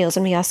own meals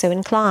when we are so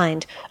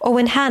inclined, or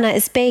when Hannah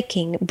is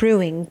baking,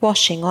 brewing,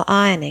 washing, or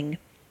ironing."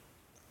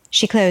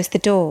 She closed the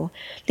door,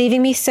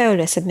 leaving me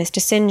solus of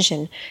Mr. St.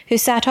 John, who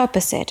sat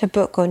opposite, a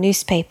book or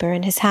newspaper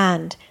in his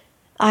hand.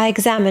 I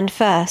examined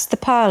first the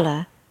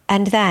parlour,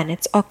 and then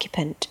its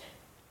occupant.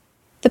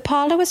 The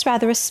parlour was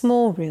rather a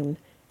small room,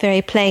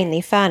 very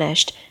plainly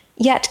furnished,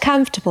 yet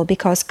comfortable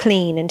because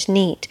clean and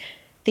neat.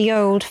 The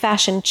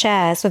old-fashioned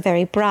chairs were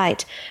very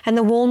bright, and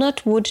the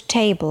walnut-wood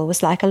table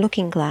was like a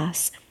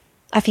looking-glass.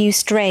 A few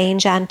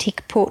strange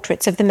antique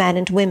portraits of the men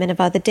and women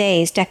of other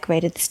days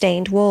decorated the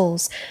stained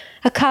walls.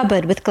 A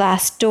cupboard with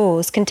glass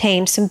doors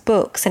contained some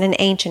books and an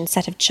ancient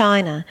set of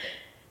china.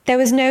 There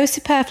was no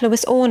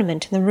superfluous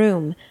ornament in the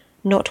room,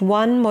 not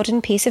one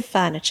modern piece of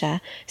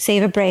furniture,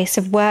 save a brace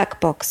of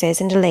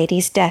work-boxes and a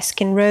lady's desk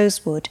in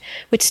rosewood,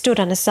 which stood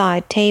on a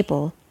side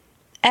table.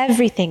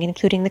 Everything,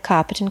 including the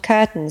carpet and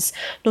curtains,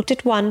 looked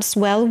at once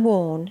well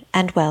worn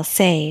and well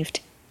saved.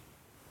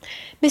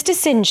 Mr.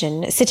 St.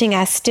 John, sitting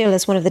as still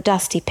as one of the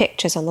dusty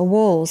pictures on the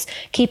walls,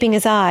 keeping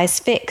his eyes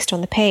fixed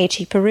on the page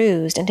he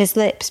perused and his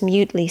lips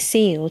mutely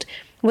sealed,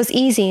 was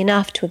easy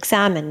enough to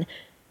examine.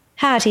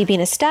 Had he been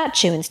a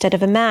statue instead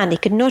of a man, he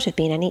could not have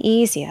been any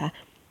easier.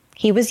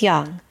 He was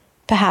young,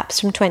 perhaps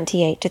from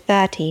 28 to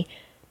 30,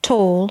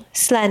 tall,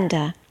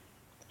 slender.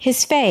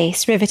 His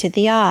face riveted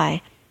the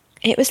eye.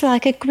 It was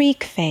like a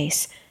Greek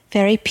face,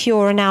 very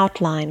pure in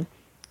outline,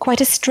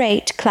 quite a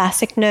straight,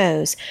 classic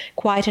nose,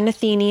 quite an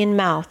Athenian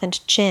mouth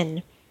and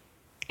chin.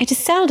 It is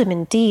seldom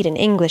indeed an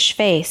English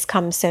face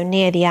comes so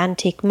near the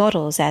antique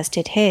models as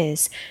did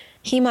his.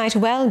 He might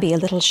well be a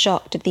little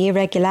shocked at the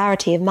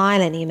irregularity of my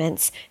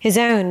lineaments, his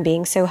own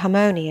being so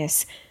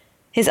harmonious.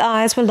 His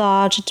eyes were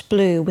large and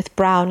blue, with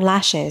brown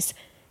lashes.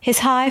 His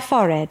high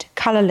forehead,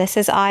 colourless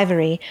as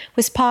ivory,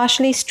 was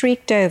partially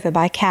streaked over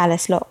by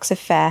careless locks of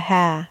fair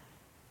hair.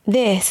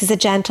 This is a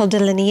gentle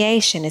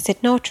delineation, is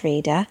it not,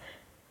 reader?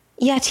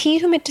 Yet he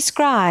whom it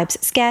describes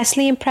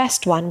scarcely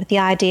impressed one with the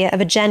idea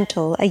of a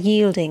gentle, a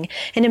yielding,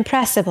 an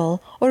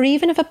impressible, or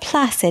even of a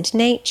placid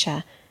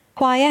nature.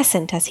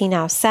 Quiescent as he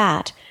now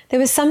sat, there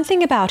was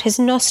something about his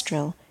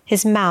nostril,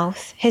 his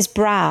mouth, his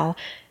brow,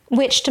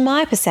 which to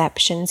my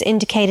perceptions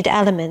indicated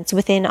elements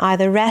within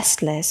either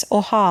restless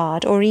or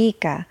hard or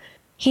eager.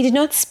 He did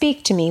not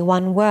speak to me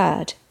one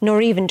word,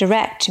 nor even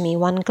direct to me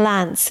one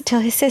glance, till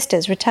his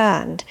sisters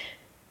returned.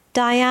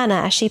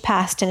 Diana, as she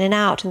passed in and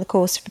out in the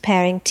course of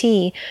preparing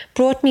tea,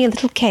 brought me a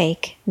little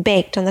cake,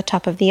 baked on the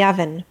top of the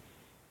oven.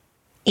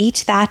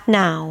 "Eat that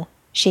now,"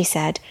 she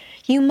said.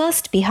 "You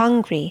must be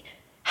hungry.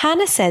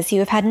 Hannah says you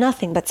have had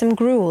nothing but some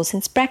gruel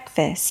since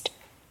breakfast."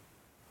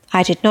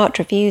 I did not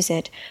refuse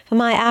it, for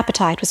my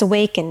appetite was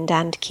awakened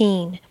and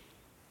keen.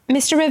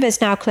 Mr.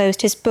 Rivers now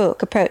closed his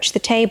book, approached the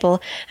table,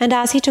 and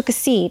as he took a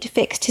seat,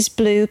 fixed his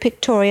blue,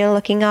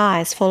 pictorial-looking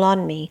eyes full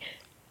on me.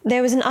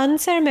 There was an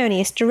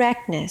unceremonious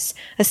directness,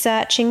 a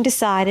searching,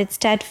 decided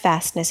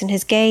steadfastness in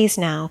his gaze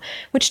now,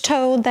 which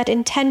told that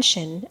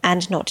intention,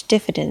 and not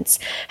diffidence,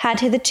 had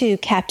hitherto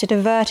kept it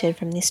averted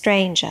from the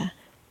stranger.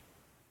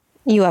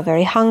 "You are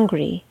very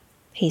hungry,"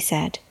 he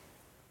said.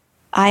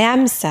 "I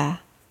am, sir."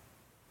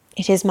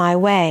 It is my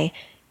way,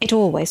 it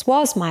always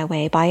was my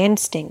way by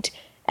instinct,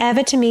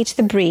 ever to meet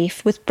the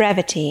brief with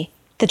brevity,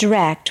 the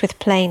direct with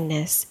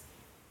plainness.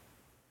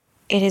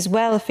 "It is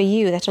well for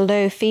you that a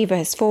low fever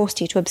has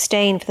forced you to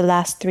abstain for the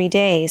last 3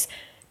 days.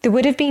 There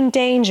would have been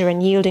danger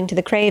in yielding to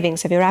the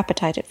cravings of your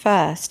appetite at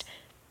first.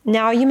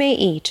 Now you may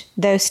eat,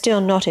 though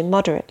still not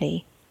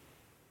immoderately."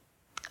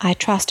 "I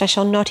trust I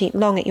shall not eat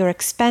long at your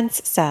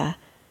expense, sir,"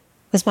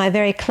 was my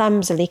very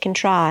clumsily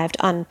contrived,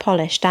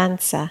 unpolished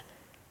answer.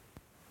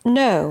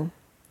 "No,"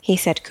 he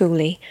said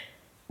coolly.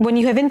 "When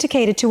you have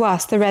indicated to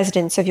us the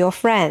residence of your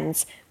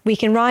friends, we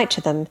can write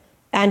to them,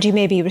 and you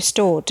may be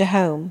restored to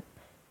home."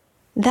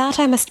 That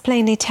I must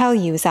plainly tell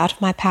you is out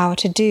of my power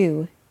to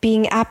do,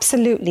 being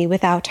absolutely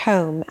without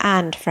home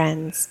and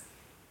friends.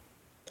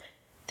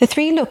 The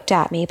three looked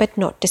at me, but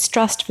not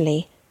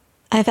distrustfully.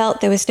 I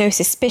felt there was no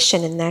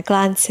suspicion in their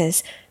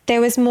glances. There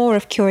was more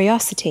of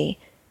curiosity.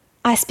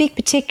 I speak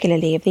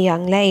particularly of the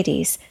young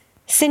ladies.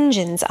 St.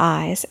 John's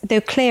eyes, though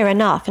clear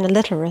enough in a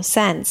literal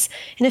sense,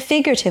 in a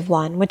figurative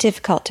one were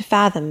difficult to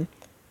fathom.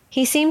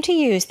 He seemed to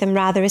use them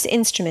rather as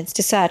instruments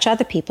to search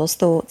other people's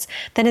thoughts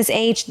than as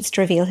agents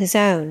to reveal his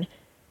own,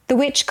 the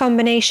which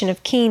combination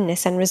of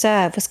keenness and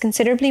reserve was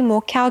considerably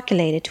more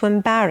calculated to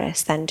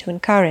embarrass than to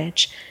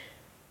encourage.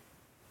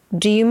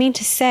 "Do you mean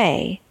to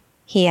say,"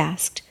 he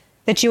asked,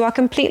 "that you are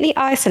completely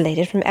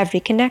isolated from every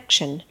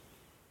connection?"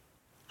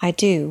 "I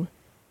do.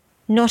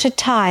 Not a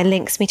tie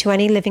links me to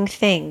any living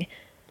thing.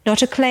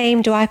 Not a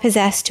claim do I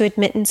possess to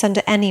admittance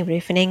under any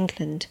roof in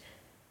England."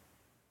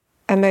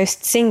 "A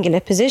most singular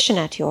position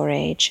at your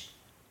age."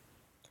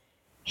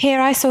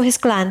 Here I saw his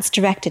glance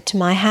directed to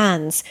my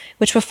hands,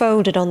 which were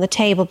folded on the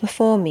table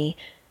before me.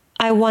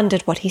 I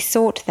wondered what he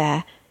sought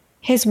there.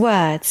 His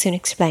words soon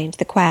explained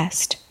the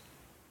quest.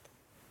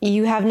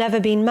 "You have never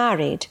been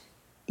married?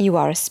 You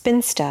are a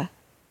spinster?"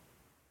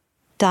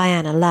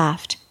 Diana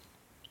laughed.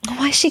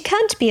 "Why, she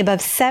can't be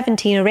above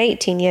 17 or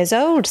 18 years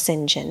old,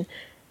 St. John,"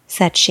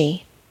 said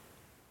she.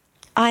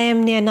 "I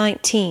am near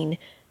 19,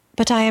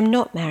 but I am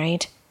not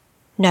married.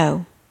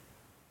 No."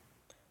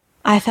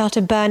 I felt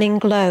a burning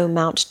glow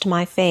mount to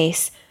my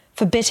face,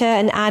 for bitter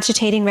and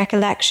agitating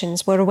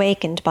recollections were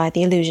awakened by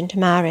the allusion to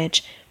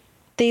marriage.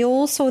 They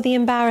all saw the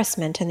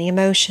embarrassment and the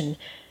emotion.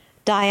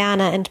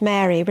 Diana and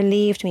Mary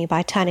relieved me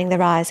by turning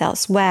their eyes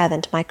elsewhere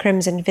than to my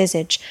crimson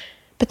visage,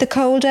 but the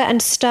colder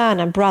and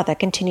sterner brother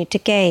continued to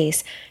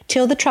gaze,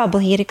 till the trouble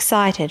he had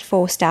excited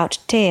forced out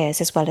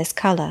tears as well as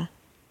colour.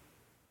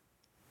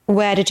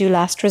 "Where did you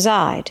last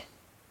reside?"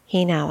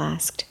 he now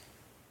asked.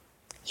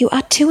 "You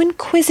are too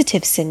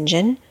inquisitive, St.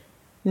 John,"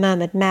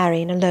 murmured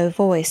Mary in a low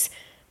voice,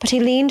 but he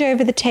leaned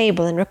over the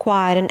table and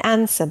required an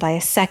answer by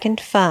a second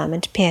firm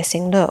and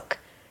piercing look.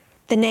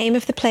 "The name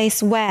of the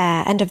place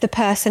where, and of the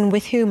person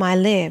with whom I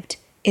lived,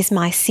 is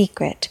my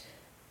secret,"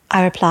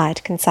 I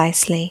replied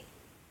concisely.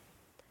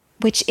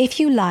 "Which, if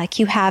you like,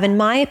 you have, in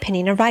my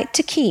opinion, a right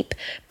to keep,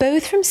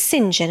 both from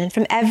St. John and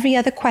from every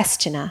other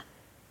questioner,"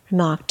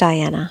 remarked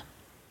Diana.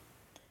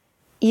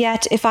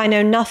 "Yet, if I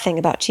know nothing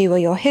about you or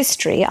your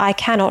history, I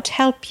cannot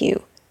help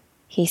you,"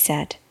 he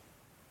said.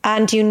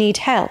 "And you need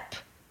help,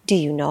 do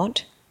you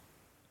not?"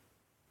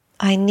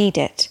 "I need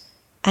it,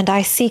 and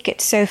I seek it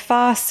so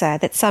far, sir,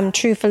 that some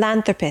true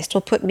philanthropist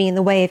will put me in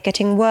the way of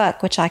getting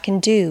work which I can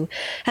do,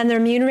 and the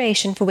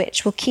remuneration for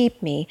which will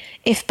keep me,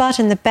 if but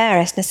in the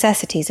barest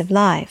necessities of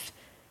life.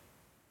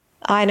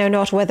 I know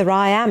not whether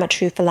I am a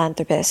true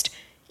philanthropist,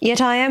 yet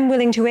I am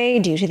willing to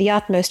aid you to the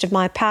utmost of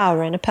my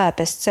power in a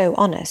purpose so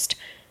honest.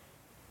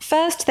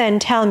 First, then,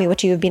 tell me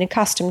what you have been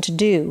accustomed to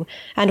do,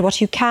 and what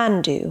you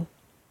can do."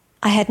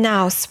 I had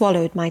now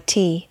swallowed my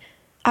tea.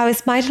 I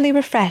was mightily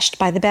refreshed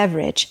by the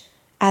beverage,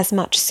 as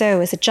much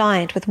so as a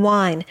giant with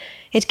wine.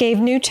 It gave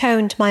new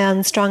tone to my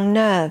unstrung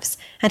nerves,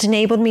 and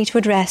enabled me to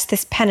address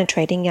this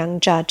penetrating young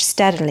judge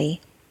steadily.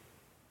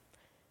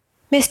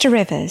 "Mr.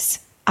 Rivers,"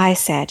 I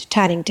said,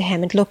 turning to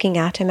him and looking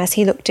at him as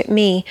he looked at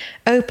me,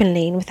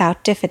 openly and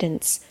without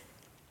diffidence,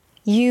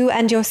 "you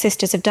and your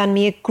sisters have done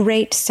me a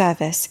great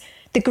service,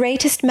 the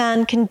greatest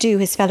man can do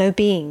his fellow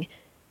being.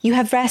 You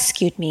have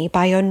rescued me,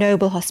 by your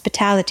noble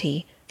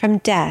hospitality, from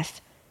death.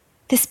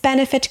 This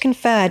benefit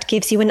conferred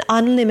gives you an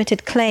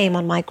unlimited claim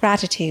on my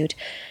gratitude,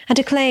 and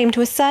a claim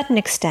to a certain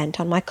extent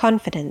on my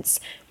confidence.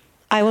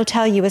 I will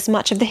tell you as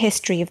much of the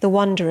history of the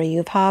wanderer you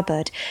have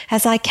harboured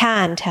as I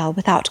can tell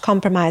without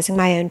compromising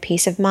my own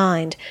peace of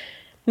mind,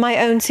 my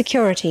own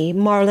security,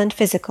 moral and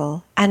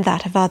physical, and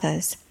that of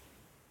others.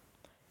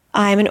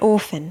 I am an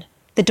orphan,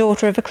 the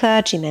daughter of a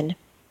clergyman.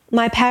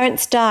 My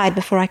parents died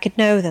before I could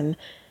know them.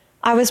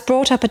 I was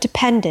brought up a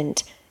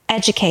dependent,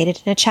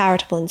 educated in a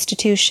charitable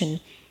institution.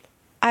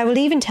 I will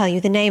even tell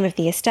you the name of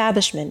the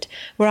establishment,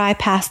 where I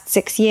passed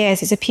 6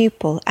 years as a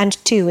pupil and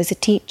 2 as a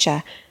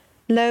teacher,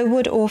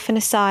 Lowood Orphan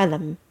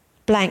Asylum,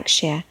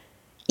 Blankshire.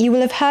 You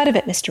will have heard of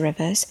it, Mr.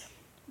 Rivers.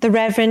 The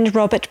Reverend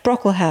Robert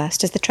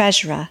Brocklehurst is the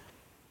treasurer."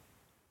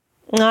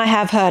 "I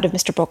have heard of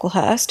Mr.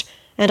 Brocklehurst,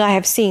 and I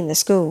have seen the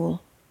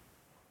school."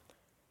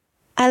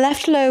 "I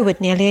left Lowood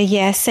nearly a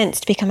year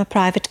since to become a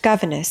private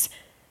governess.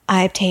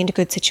 I obtained a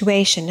good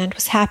situation, and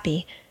was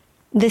happy.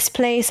 This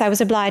place I was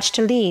obliged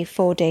to leave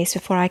 4 days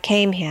before I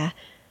came here.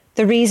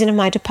 The reason of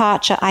my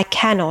departure I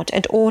cannot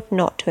and ought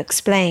not to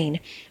explain.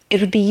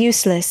 It would be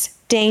useless,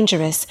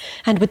 dangerous,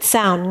 and would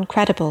sound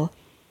incredible.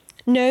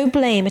 No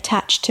blame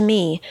attached to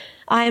me.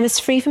 I am as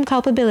free from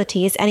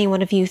culpability as any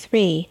one of you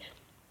 3.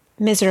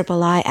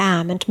 Miserable I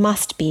am, and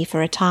must be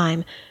for a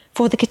time,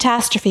 for the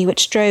catastrophe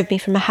which drove me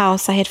from a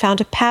house I had found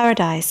a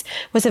paradise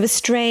was of a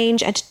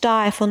strange and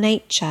direful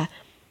nature.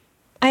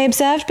 I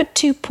observed but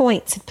 2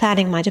 points in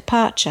planning my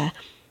departure: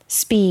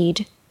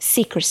 speed,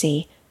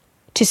 secrecy.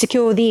 To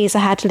secure these I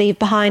had to leave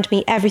behind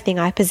me everything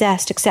I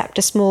possessed except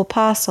a small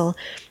parcel,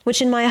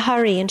 which in my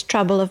hurry and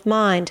trouble of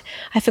mind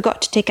I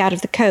forgot to take out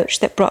of the coach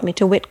that brought me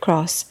to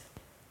Whitcross.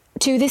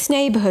 To this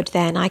neighbourhood,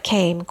 then, I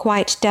came,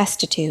 quite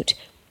destitute.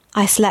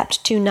 I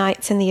slept 2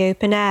 nights in the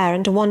open air,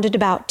 and wandered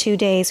about 2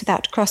 days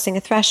without crossing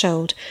a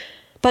threshold.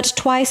 But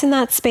twice in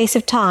that space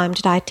of time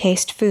did I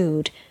taste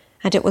food,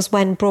 and it was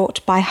when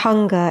brought by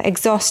hunger,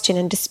 exhaustion,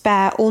 and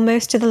despair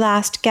almost to the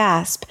last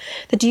gasp,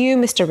 that you,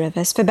 Mr.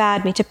 Rivers,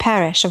 forbade me to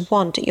perish of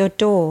want at your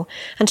door,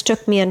 and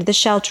took me under the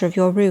shelter of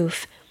your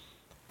roof.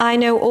 I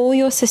know all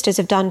your sisters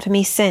have done for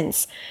me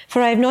since,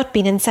 for I have not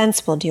been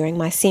insensible during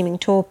my seeming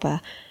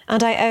torpor,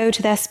 and I owe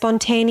to their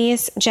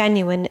spontaneous,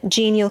 genuine,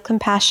 genial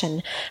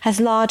compassion as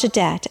large a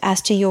debt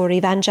as to your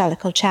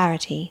evangelical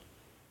charity.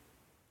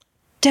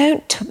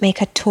 "Don't make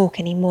her talk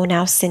any more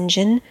now, St.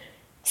 John,"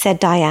 said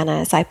Diana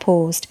as I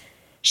paused.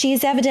 "She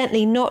is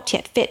evidently not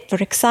yet fit for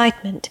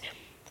excitement.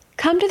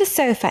 Come to the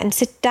sofa and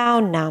sit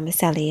down now,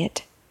 Miss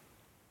Elliot."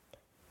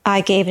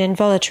 I gave an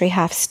involuntary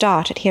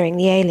half-start at hearing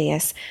the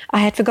alias. I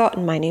had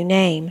forgotten my new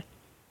name.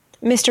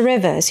 Mr.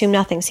 Rivers, whom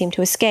nothing seemed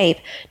to escape,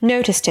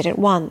 noticed it at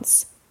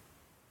once.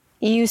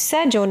 "You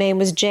said your name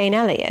was Jane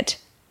Elliot,"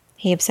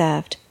 he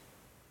observed.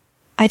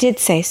 "I did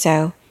say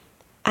so,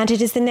 and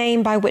it is the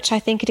name by which I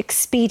think it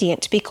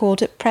expedient to be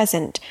called at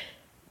present,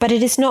 but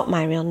it is not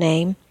my real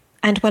name,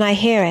 and when I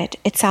hear it,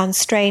 it sounds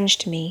strange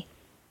to me."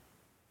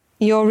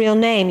 "Your real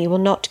name you will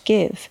not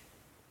give?"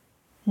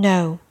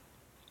 "No.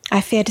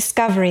 I fear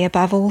discovery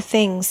above all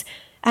things,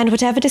 and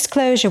whatever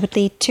disclosure would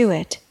lead to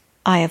it,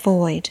 I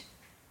avoid."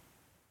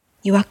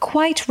 "You are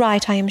quite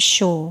right, I am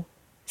sure,"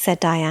 said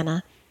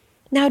Diana.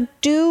 "Now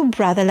do,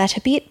 brother, let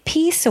her be at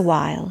peace a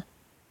while."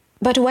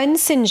 But when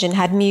St. John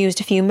had mused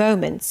a few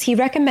moments, he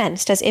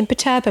recommenced as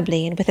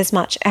imperturbably and with as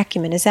much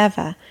acumen as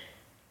ever.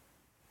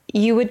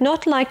 "You would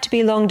not like to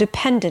be long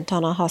dependent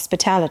on our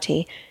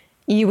hospitality.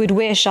 You would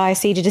wish, I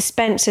see, to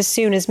dispense as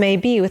soon as may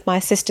be with my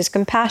sister's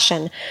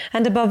compassion,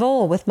 and above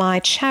all with my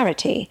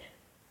charity.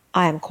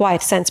 I am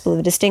quite sensible of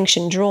the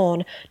distinction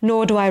drawn,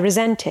 nor do I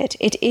resent it.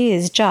 It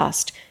is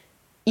just.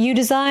 You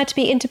desire to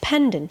be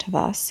independent of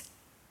us?"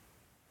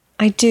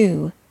 "I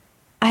do.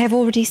 I have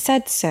already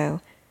said so.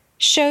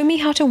 Show me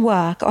how to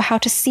work or how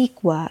to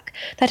seek work.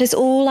 That is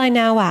all I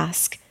now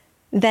ask.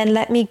 Then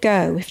let me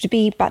go, if it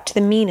be but to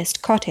the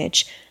meanest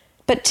cottage.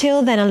 But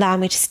till then allow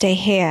me to stay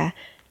here.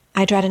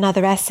 I dread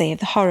another essay of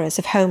the horrors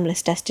of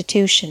homeless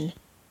destitution."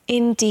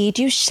 "Indeed,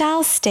 you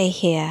shall stay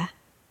here,"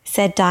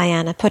 said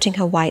Diana, putting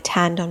her white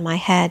hand on my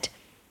head.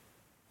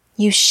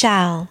 "You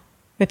shall,"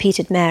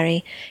 repeated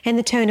Mary, in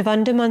the tone of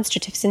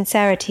undemonstrative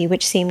sincerity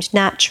which seemed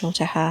natural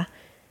to her.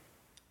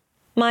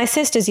 "My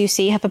sisters, you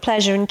see, have a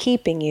pleasure in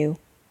keeping you,"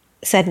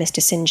 said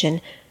Mr. St.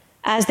 John,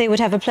 "as they would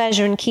have a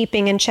pleasure in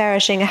keeping and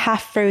cherishing a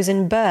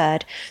half-frozen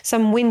bird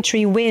some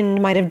wintry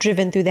wind might have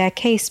driven through their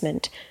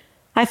casement.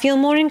 I feel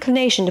more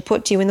inclination to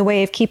put you in the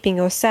way of keeping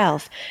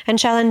yourself, and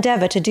shall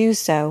endeavour to do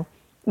so.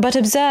 But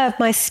observe,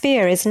 my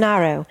sphere is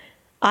narrow.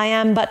 I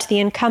am but the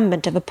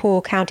incumbent of a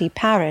poor county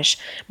parish.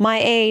 My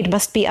aid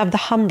must be of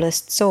the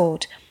humblest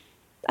sort.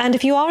 And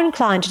if you are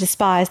inclined to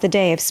despise the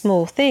day of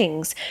small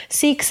things,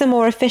 seek some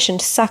more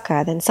efficient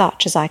succour than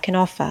such as I can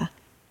offer."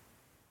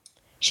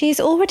 "She has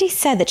already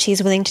said that she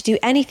is willing to do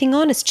anything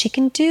honest she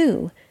can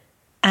do,"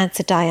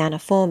 answered Diana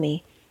for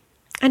me.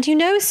 "And you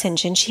know, St.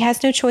 John, she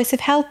has no choice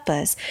of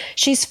helpers.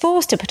 She's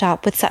forced to put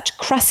up with such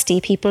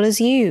crusty people as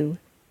you."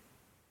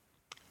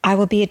 "I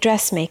will be a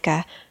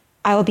dressmaker.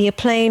 I will be a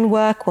plain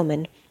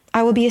workwoman.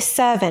 I will be a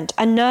servant,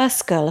 a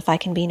nurse-girl, if I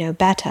can be no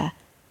better,"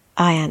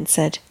 I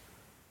answered.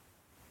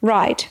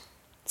 "Right,"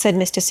 said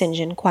Mr. St.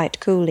 John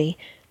quite coolly.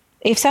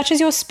 "If such is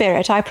your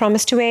spirit, I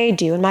promise to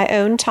aid you in my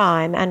own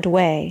time and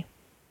way."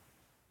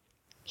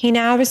 He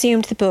now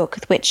resumed the book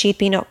with which he had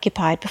been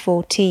occupied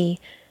before tea.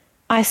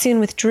 I soon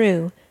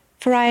withdrew,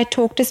 for I had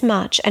talked as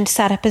much and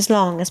sat up as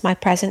long as my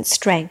present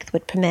strength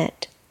would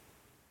permit.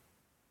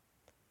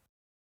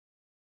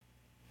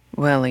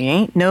 Well, he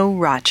ain't no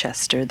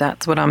Rochester,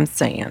 that's what I'm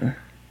saying.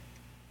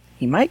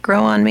 He might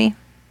grow on me.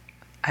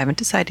 I haven't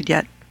decided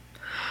yet.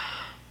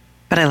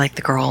 But I like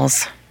the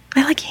girls.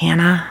 I like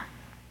Hannah.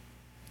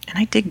 And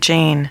I dig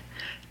Jane.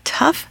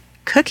 Tough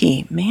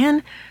cookie,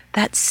 man.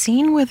 That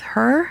scene with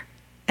her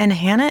and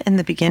Hannah in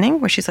the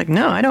beginning where she's like,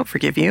 "No, I don't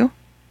forgive you."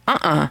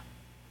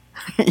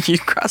 You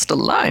crossed a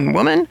line,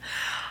 woman.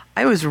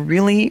 I was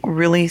really,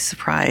 really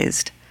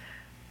surprised.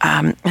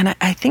 And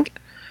I think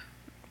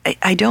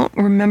I don't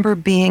remember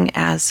being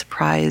as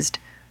surprised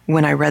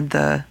when I read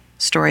the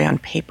story on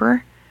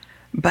paper,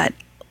 but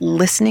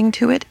listening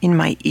to it in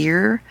my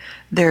ear,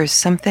 there's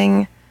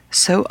something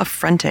so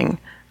affronting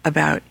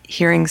about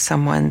hearing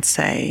someone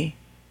say,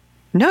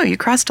 "No, you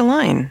crossed a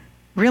line.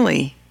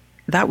 Really,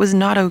 that was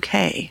not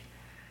okay."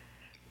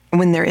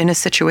 When they're in a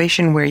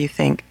situation where you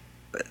think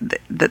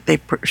that they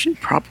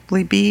should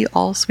probably be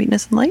all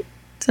sweetness and light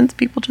since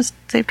people just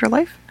saved her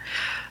life.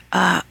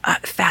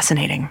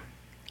 Fascinating.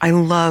 I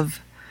love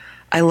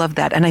I love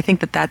that. And I think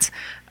that that's,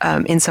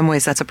 in some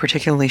ways, that's a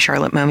particularly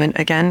Charlotte moment.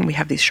 Again, we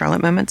have these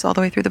Charlotte moments all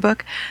the way through the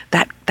book.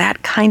 That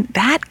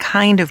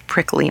kind of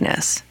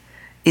prickliness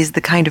is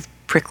the kind of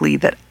prickly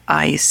that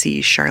I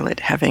see Charlotte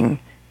having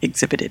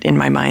exhibited in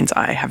my mind's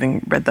eye,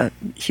 having read the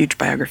huge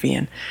biography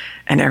and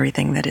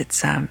everything, that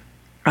it's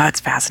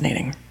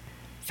fascinating.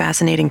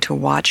 Fascinating to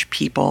watch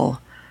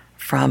people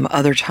from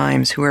other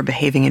times who are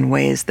behaving in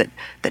ways that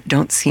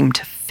don't seem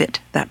to fit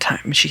that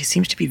time. She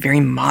seems to be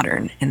very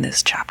modern in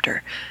this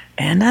chapter,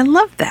 and I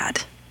love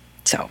that.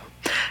 So,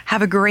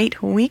 have a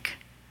great week.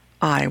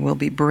 I will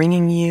be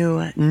bringing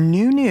you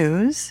new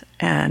news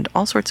and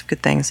all sorts of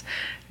good things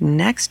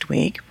next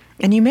week.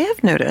 And you may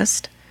have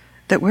noticed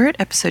that we're at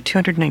episode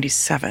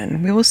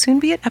 297. We will soon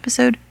be at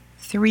episode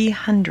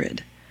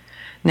 300.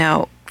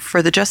 Now,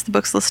 for the Just the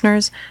Books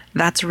listeners,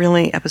 that's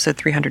really episode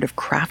 300 of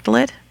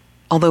Craftlit.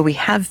 Although we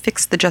have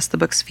fixed the Just the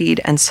Books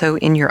feed, and so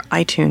in your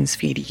iTunes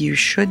feed, you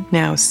should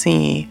now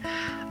see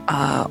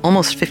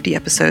almost 50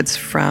 episodes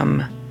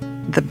from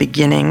the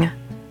beginning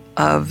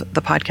of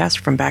the podcast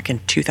from back in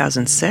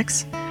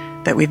 2006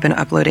 that we've been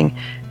uploading,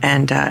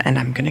 and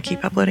I'm going to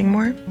keep uploading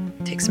more.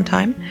 Take some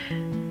time.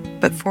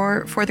 But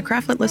for the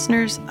Craftlit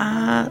listeners,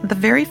 the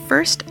very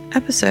first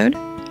episode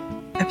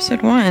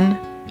 1,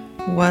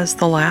 was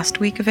the last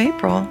week of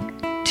April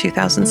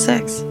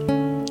 2006.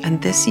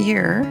 And this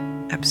year,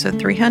 episode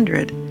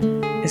 300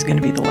 is going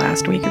to be the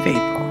last week of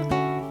April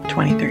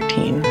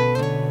 2013.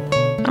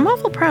 I'm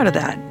awful proud of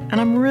that,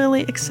 and I'm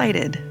really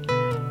excited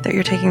that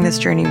you're taking this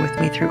journey with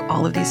me through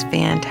all of these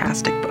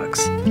fantastic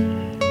books.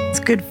 It's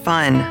good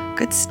fun,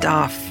 good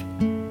stuff.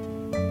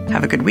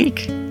 Have a good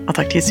week. I'll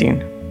talk to you soon.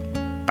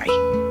 Bye.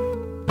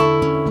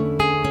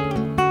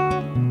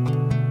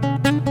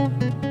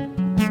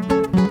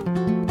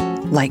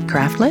 Like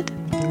Craftlit?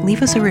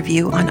 Leave us a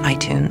review on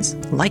iTunes,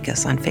 like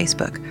us on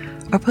Facebook,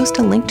 or post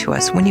a link to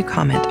us when you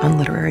comment on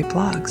literary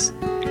blogs.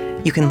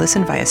 You can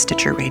listen via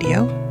Stitcher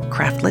Radio,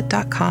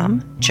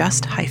 craftlit.com,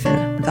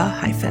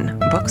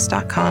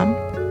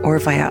 just-the-books.com, or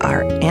via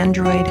our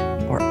Android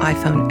or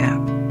iPhone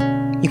app.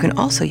 You can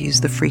also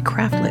use the free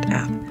Craftlit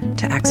app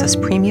to access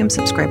premium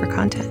subscriber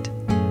content.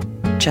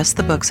 Just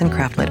the Books and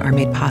Craftlit are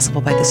made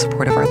possible by the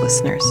support of our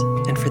listeners,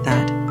 and for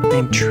that, I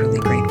am truly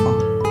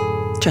grateful.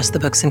 Just the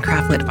Books and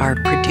Craftlit are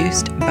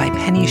produced by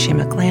Penny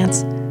Shima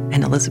Glantz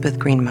and Elizabeth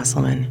Green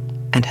Musselman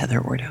and Heather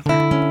Ordover.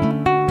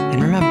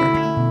 And remember,